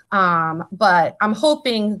town. But I'm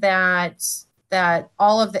hoping that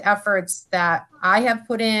all of the efforts that I have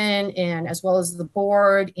put in, and as well as the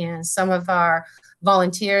board and some of our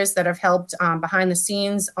volunteers that have helped behind the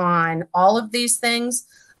scenes on all of these things,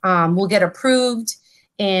 will get approved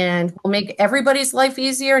and will make everybody's life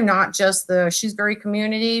easier, not just the Shrewsbury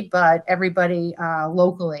community, but everybody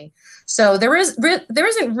locally. So there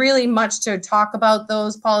isn't really much to talk about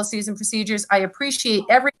those policies and procedures. I appreciate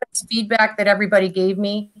everybody's feedback that everybody gave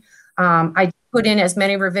me. I put in as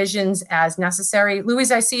many revisions as necessary.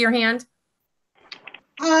 Louise, I see your hand.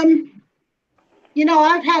 I've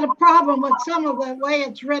had a problem with some of the way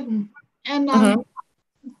it's written, and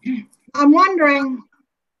I'm wondering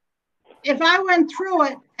if I went through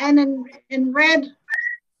it and in red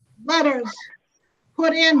letters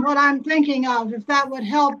put in what I'm thinking of, if that would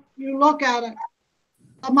help you look at it.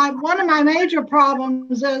 One of my major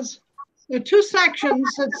problems is there are two sections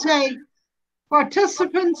that say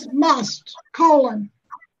participants must, and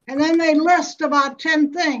then they list about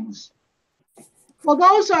 10 things. Well,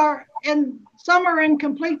 those are some are in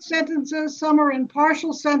complete sentences, some are in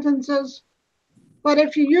partial sentences. But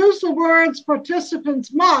if you use the words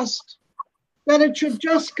participants must, then it should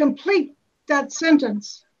just complete that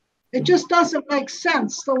sentence. It just doesn't make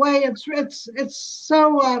sense the way it's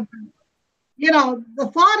so,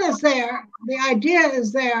 the thought is there, the idea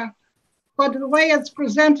is there, but the way it's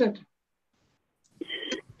presented.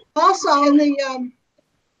 Also in the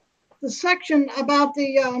section about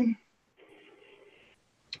the,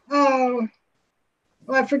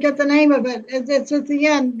 I forget the name of it. It's at the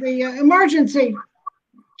end, the emergency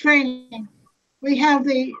training. We have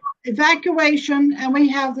the evacuation and we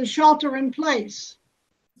have the shelter in place.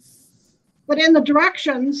 But in the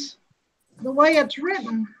directions, the way it's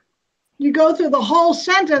written, you go through the whole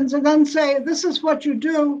sentence and then say, this is what you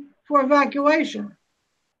do for evacuation.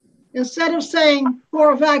 Instead of saying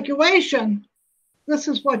for evacuation, this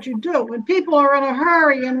is what you do. When people are in a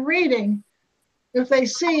hurry and reading,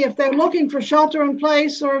 if they're looking for shelter in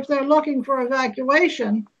place or if they're looking for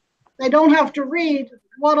evacuation, they don't have to read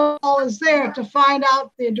what all is there to find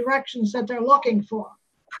out the directions that they're looking for.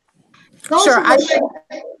 Those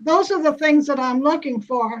are the things that I'm looking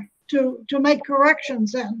for to make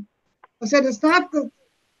corrections in. I said it's not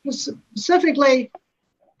specifically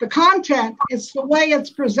the content, it's the way it's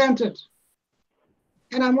presented.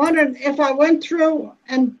 And I'm wondering if I went through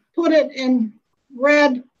and put it in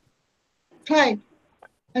red type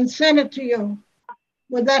and sent it to you,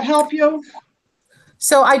 would that help you?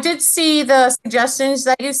 So I did see the suggestions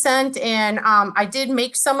that you sent, and I did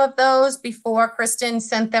make some of those before Kristen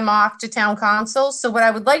sent them off to town council. So what I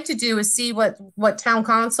would like to do is see what town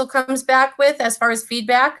council comes back with as far as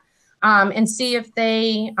feedback, and see if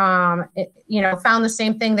they, found the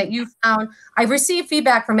same thing that you found. I received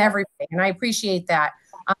feedback from everybody, and I appreciate that.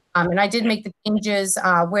 And I did make the changes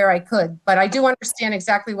where I could, but I do understand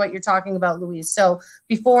exactly what you're talking about, Louise. So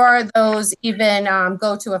before those even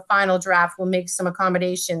go to a final draft, we'll make some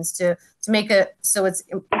accommodations to make it so it's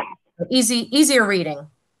easier reading.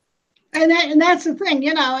 And that's the thing,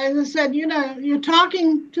 as I said, you're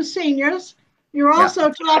talking to seniors. You're also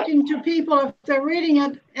talking to people if they're reading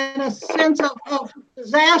it in a sense of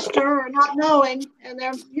disaster or not knowing, and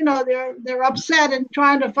they're upset and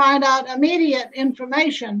trying to find out immediate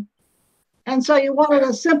information. And so you want it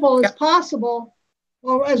as simple as possible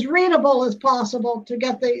or as readable as possible to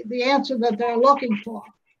get the answer that they're looking for.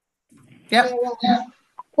 Yep. So,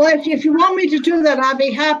 well, if you want me to do that, I'd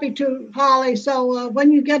be happy to, Holly. So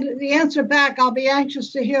when you get the answer back, I'll be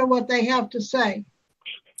anxious to hear what they have to say.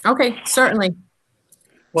 Okay, certainly.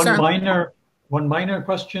 One minor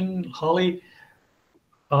question, Holly.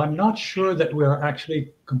 I'm not sure that we're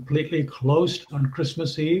actually completely closed on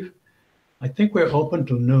Christmas Eve. I think we're open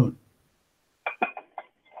till noon.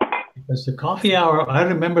 Because the coffee hour, I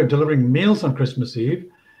remember delivering meals on Christmas Eve,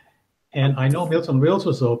 and I know Meals on Wheels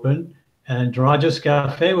was open, and Rogers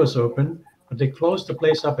Cafe was open, but they closed the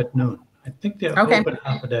place up at noon. I think they're Okay. open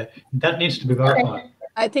half a day. That needs to be verified.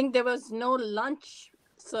 I think there was no lunch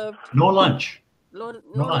served. No lunch. No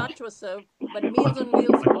No lunch. lunch was served, but Meals on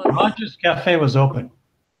Wheels was. Rogers Cafe was open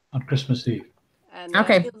on Christmas Eve. And,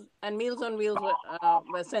 Okay. and Meals on Wheels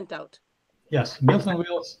were sent out. Yes, Meals on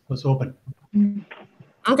Wheels was open.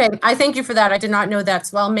 Okay, I thank you for that. I did not know that,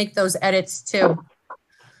 so I'll make those edits too.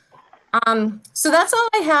 So that's all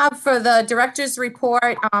I have for the director's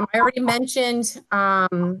report. I already mentioned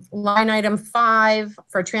line item 5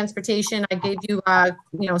 for transportation. I gave you,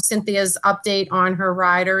 Cynthia's update on her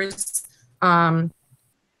riders. And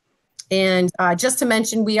just to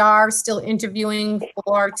mention, we are still interviewing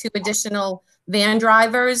for 2 additional van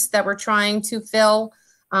drivers that we're trying to fill.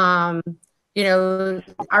 Our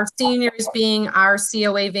seniors being our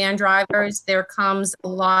COA van drivers, there comes a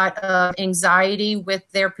lot of anxiety with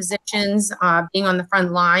their positions being on the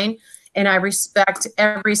front line. And I respect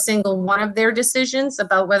every single one of their decisions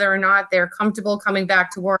about whether or not they're comfortable coming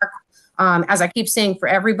back to work. As I keep saying, for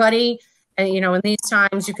everybody, and in these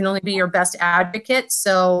times, you can only be your best advocate.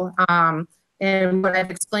 So, and what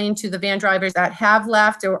I've explained to the van drivers that have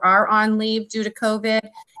left or are on leave due to COVID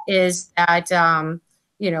is that,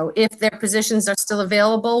 if their positions are still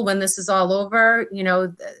available when this is all over,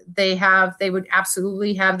 they would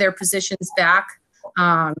absolutely have their positions back.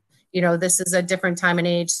 This is a different time and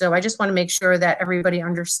age. So I just want to make sure that everybody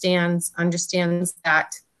understands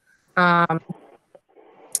that.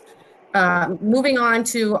 Moving on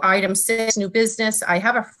to item 6, new business. I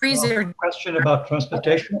have a freezer. Question about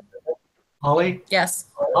transportation. Holly? Yes.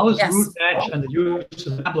 How is Yes. route match and the use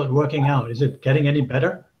of the tablet working out? Is it getting any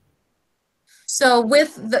better? So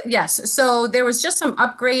so there was just some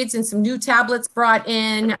upgrades and some new tablets brought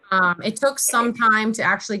in. It took some time to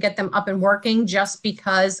actually get them up and working just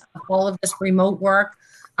because of all of this remote work.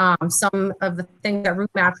 Some of the things that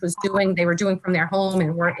RouteMatch was doing, they were doing from their home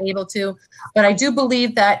and weren't able to. But I do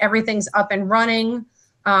believe that everything's up and running.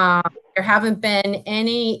 There haven't been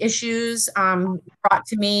any issues brought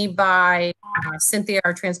to me by Cynthia,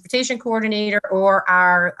 our transportation coordinator, or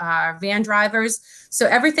our van drivers. So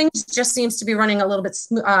everything just seems to be running a little bit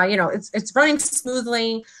smooth. It's running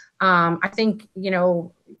smoothly. I think,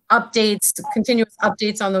 continuous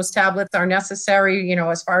updates on those tablets are necessary,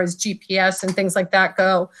 as far as GPS and things like that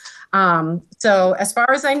go. So as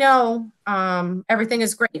far as I know, everything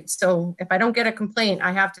is great. So if I don't get a complaint,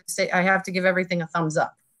 I have to give everything a thumbs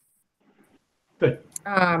up. Good.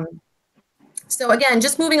 So again,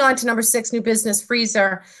 just moving on to number 6, new business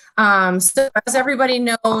freezer. So as everybody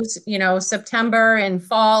knows, September and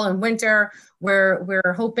fall and winter,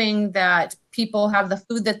 we're hoping that people have the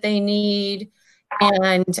food that they need.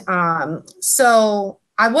 And so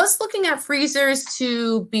I was looking at freezers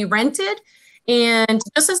to be rented. And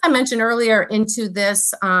just as I mentioned earlier into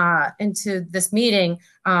this meeting,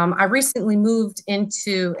 I recently moved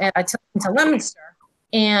into Leominster.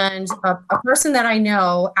 And a person that I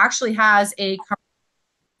know actually has a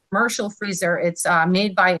commercial freezer. It's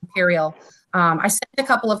made by Imperial. I sent a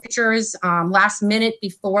couple of pictures last minute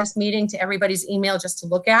before this meeting to everybody's email just to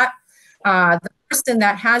look at. The person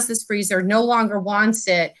that has this freezer no longer wants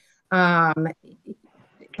it. It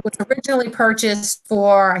was originally purchased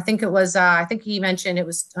for, I think he mentioned it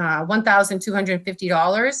was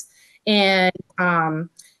 $1,250. And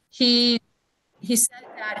he said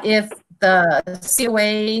that if the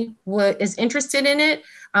COA is interested in it,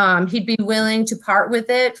 he'd be willing to part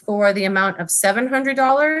with it for the amount of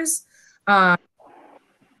 $700. I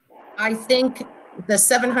think the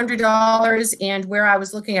 $700 and where I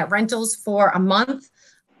was looking at rentals for a month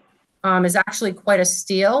is actually quite a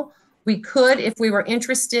steal. We could, if we were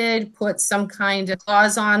interested, put some kind of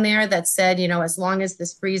clause on there that said, as long as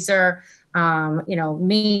this freezer,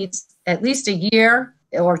 meets at least a year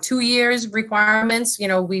or 2 years requirements,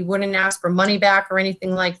 we wouldn't ask for money back or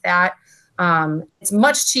anything like that. It's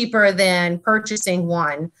much cheaper than purchasing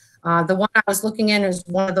one. The one I was looking in is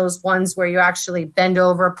one of those ones where you actually bend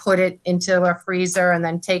over, put it into a freezer, and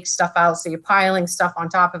then take stuff out. So you're piling stuff on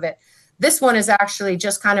top of it. This one is actually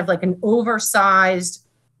just kind of like an oversized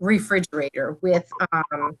refrigerator with,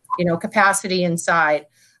 capacity inside.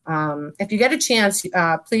 If you get a chance,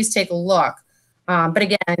 please take a look. But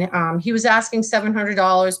again, he was asking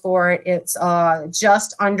 $700 for it. It's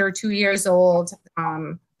just under 2 years old.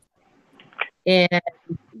 And,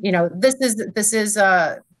 this is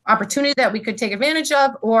a opportunity that we could take advantage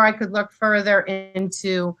of, or I could look further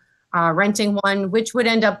into renting one, which would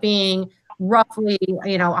end up being roughly,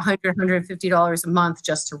 $100, $150 a month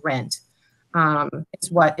just to rent,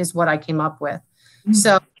 is what I came up with.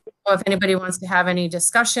 So if anybody wants to have any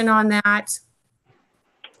discussion on that.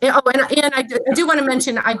 Oh, and I do want to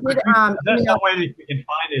mention, I did, That's one way that you can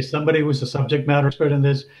find is somebody who's a subject matter expert in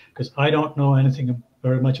this, because I don't know anything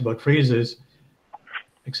very much about freezers,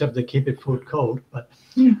 except they keep it food cold. But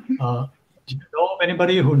do you know of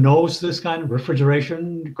anybody who knows this kind of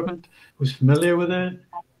refrigeration equipment, who's familiar with it?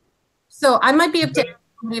 So I might be updating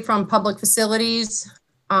somebody from public facilities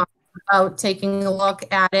about taking a look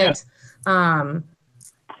at it. Yeah.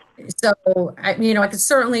 So I could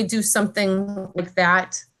certainly do something like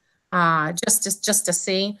that, just to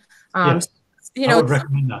see. Yes, I would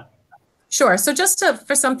recommend that. Sure. So just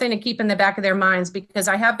for something to keep in the back of their minds, because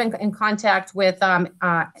I have been in contact with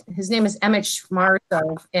his name is Emmett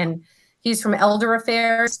Schmarzo, and he's from Elder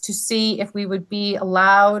Affairs, to see if we would be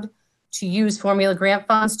allowed to use formula grant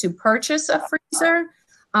funds to purchase a freezer.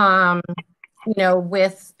 And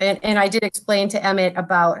I did explain to Emmett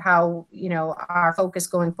about how, our focus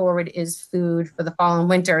going forward is food for the fall and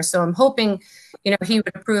winter. So I'm hoping, he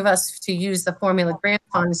would approve us to use the formula grant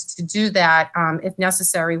funds to do that if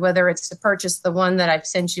necessary, whether it's to purchase the one that I've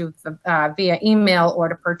sent you via email or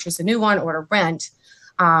to purchase a new one or to rent.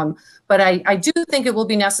 But I do think it will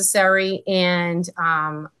be necessary. And,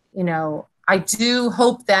 I do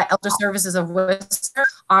hope that Elder Services of Worcester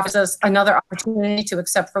offers us another opportunity to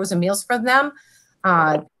accept frozen meals for them.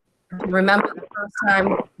 Remember the first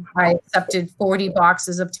time I accepted 40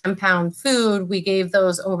 boxes of 10-pound food, we gave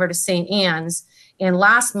those over to St. Anne's. And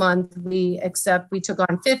last month we took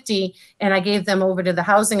on 50 and I gave them over to the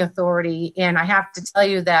Housing Authority. And I have to tell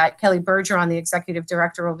you that Kelly Bergeron, the executive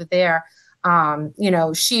director over there,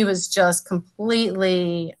 she was just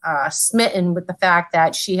completely smitten with the fact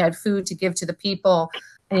that she had food to give to the people,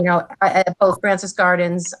 at both Francis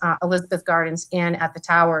Gardens, Elizabeth Gardens, and at the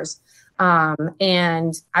Towers.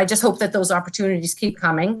 And I just hope that those opportunities keep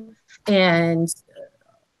coming. And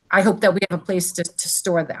I hope that we have a place to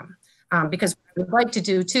store them. Because what we'd like to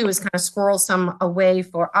do too is kind of squirrel some away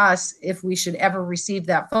for us if we should ever receive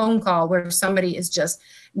that phone call where somebody is just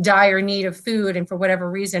dire need of food and for whatever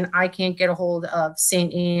reason I can't get a hold of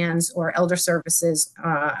St. Anne's or Elder Services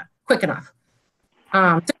quick enough.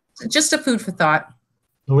 Just a food for thought.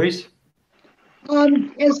 Louise?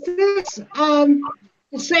 Is this the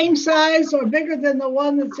same size or bigger than the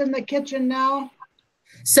one that's in the kitchen now?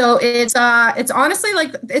 So it's honestly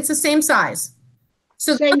like it's the same size.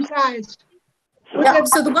 So same size. Yeah,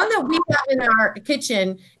 so the one that we have in our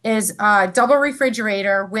kitchen is a double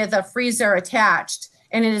refrigerator with a freezer attached,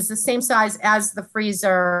 and it is the same size as the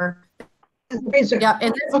freezer. Yep.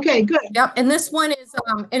 And this, okay, good. Yep. And this one is,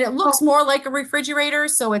 and it looks more like a refrigerator,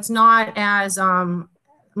 so it's not as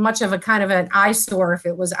much of a kind of an eyesore if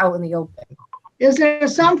it was out in the open. Is there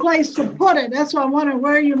some place to put it? That's why I'm wondering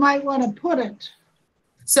where you might want to put it.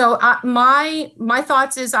 So my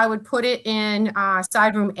thoughts is I would put it in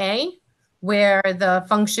side room A, where the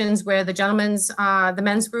functions, where the the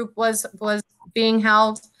men's group was being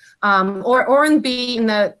held, or in B in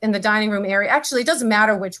the dining room area. Actually, it doesn't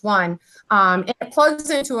matter which one. It plugs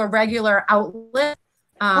into a regular outlet.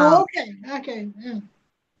 Okay. Yeah.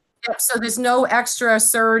 Yep, so there's no extra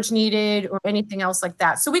surge needed or anything else like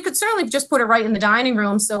that. So we could certainly just put it right in the dining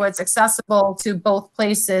room so it's accessible to both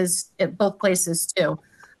places too.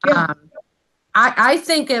 Yeah. I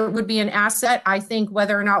think it would be an asset. I think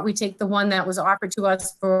whether or not we take the one that was offered to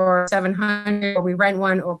us for $700 or we rent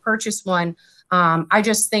one or purchase one, I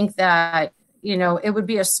just think that, it would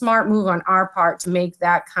be a smart move on our part to make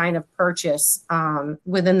that kind of purchase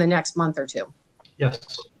within the next month or two.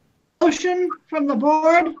 Yes. Motion from the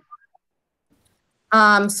board?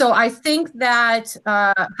 So I think that,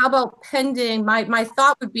 how about pending, my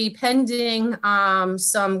thought would be pending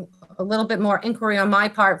a little bit more inquiry on my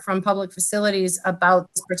part from public facilities about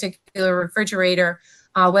this particular refrigerator,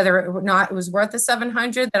 whether or not it was worth the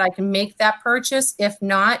 $700, that I can make that purchase. If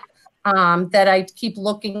not, that I keep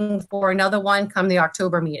looking for another one come the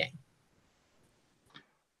October meeting.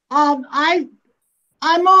 I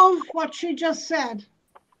move what she just said.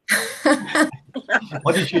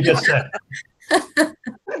 What did she just say?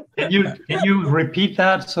 Can you repeat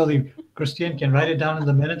that so Christine can write it down in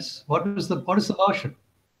the minutes? What is the motion?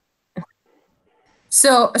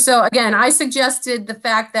 So again, I suggested the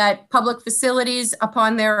fact that public facilities,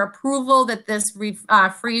 upon their approval that this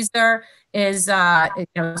freezer is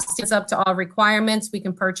stands up to all requirements, we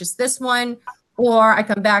can purchase this one, or I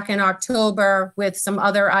come back in October with some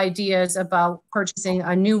other ideas about purchasing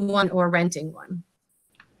a new one or renting one.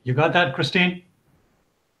 You got that, Christine?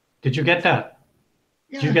 Did you get that?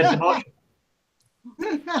 Did you get the motion?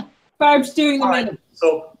 Barb's doing the minutes.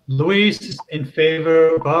 So Louise is in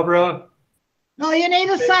favor. Barbara? No, you need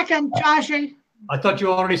a second, Joshie. I thought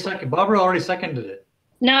you already seconded. Barbara already seconded it.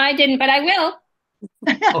 No, I didn't, but I will.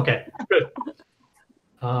 Okay, good.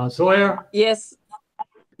 Zoya, Yes.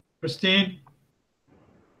 Christine?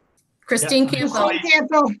 Christine Yeah, can't Molly. vote. Can't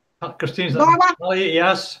vote. Christine's Norma? Molly,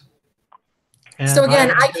 yes. And So again,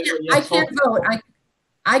 Brian, I yes, can't vote. vote.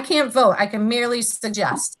 I can't vote. I can merely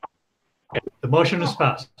suggest. The motion is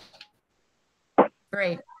passed.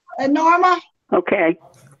 Great. And Norma? Okay.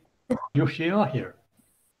 You are here.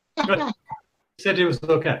 Good. Said it was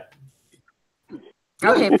okay.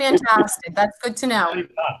 Okay, fantastic. That's good to know. Very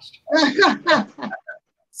fast.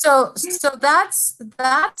 So that's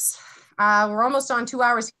we're almost on 2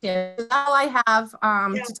 hours here. That's all I have to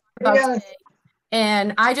talk about Yes. today.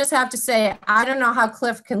 And I just have to say, I don't know how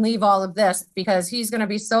Cliff can leave all of this because he's going to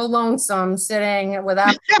be so lonesome sitting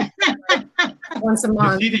without once a You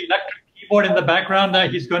month. see the electric keyboard in the background there?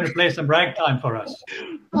 He's going to play some ragtime for us.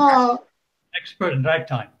 Oh, Expert in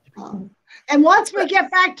ragtime. and once we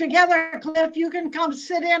get back together, Cliff, you can come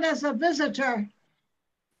sit in as a visitor.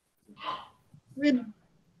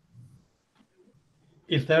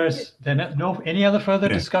 If there is then no any other further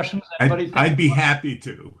Yeah. discussions, anybody think? I'd be happy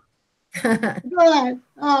to. Good.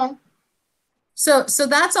 So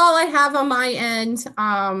that's all I have on my end.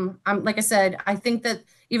 I'm like I said, I think that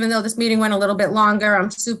even though this meeting went a little bit longer,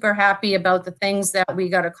 I'm super happy about the things that we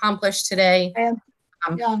got accomplished today. Yeah.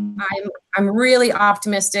 I'm really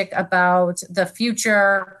optimistic about the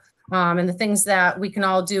future and the things that we can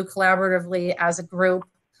all do collaboratively as a group.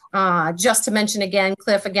 Just to mention again,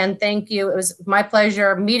 Cliff, again, thank you. It was my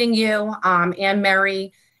pleasure meeting you and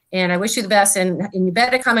Mary, and I wish you the best. And you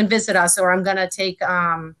better come and visit us, or I'm going to take,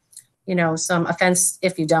 some offense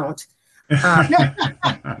if you don't. And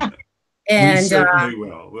we certainly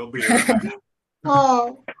will. We'll be there.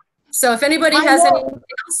 Oh, so if anybody has anything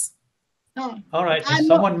else. no. All right. I Does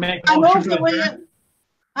mo- someone make I a move motion that to we, adjourn?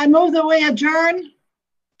 I move that we adjourn.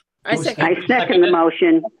 I Who's second. I second the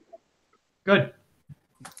motion. Good.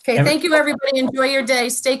 Okay, thank you, everybody. Enjoy your day.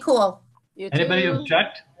 Stay cool. You Anybody too.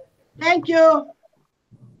 object? Thank you.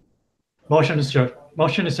 Motion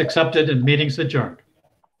is accepted and meeting's adjourned.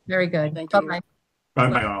 Very good. Thank you. Bye-bye.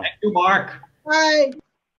 Bye-bye all. Thank you, Mark. Bye.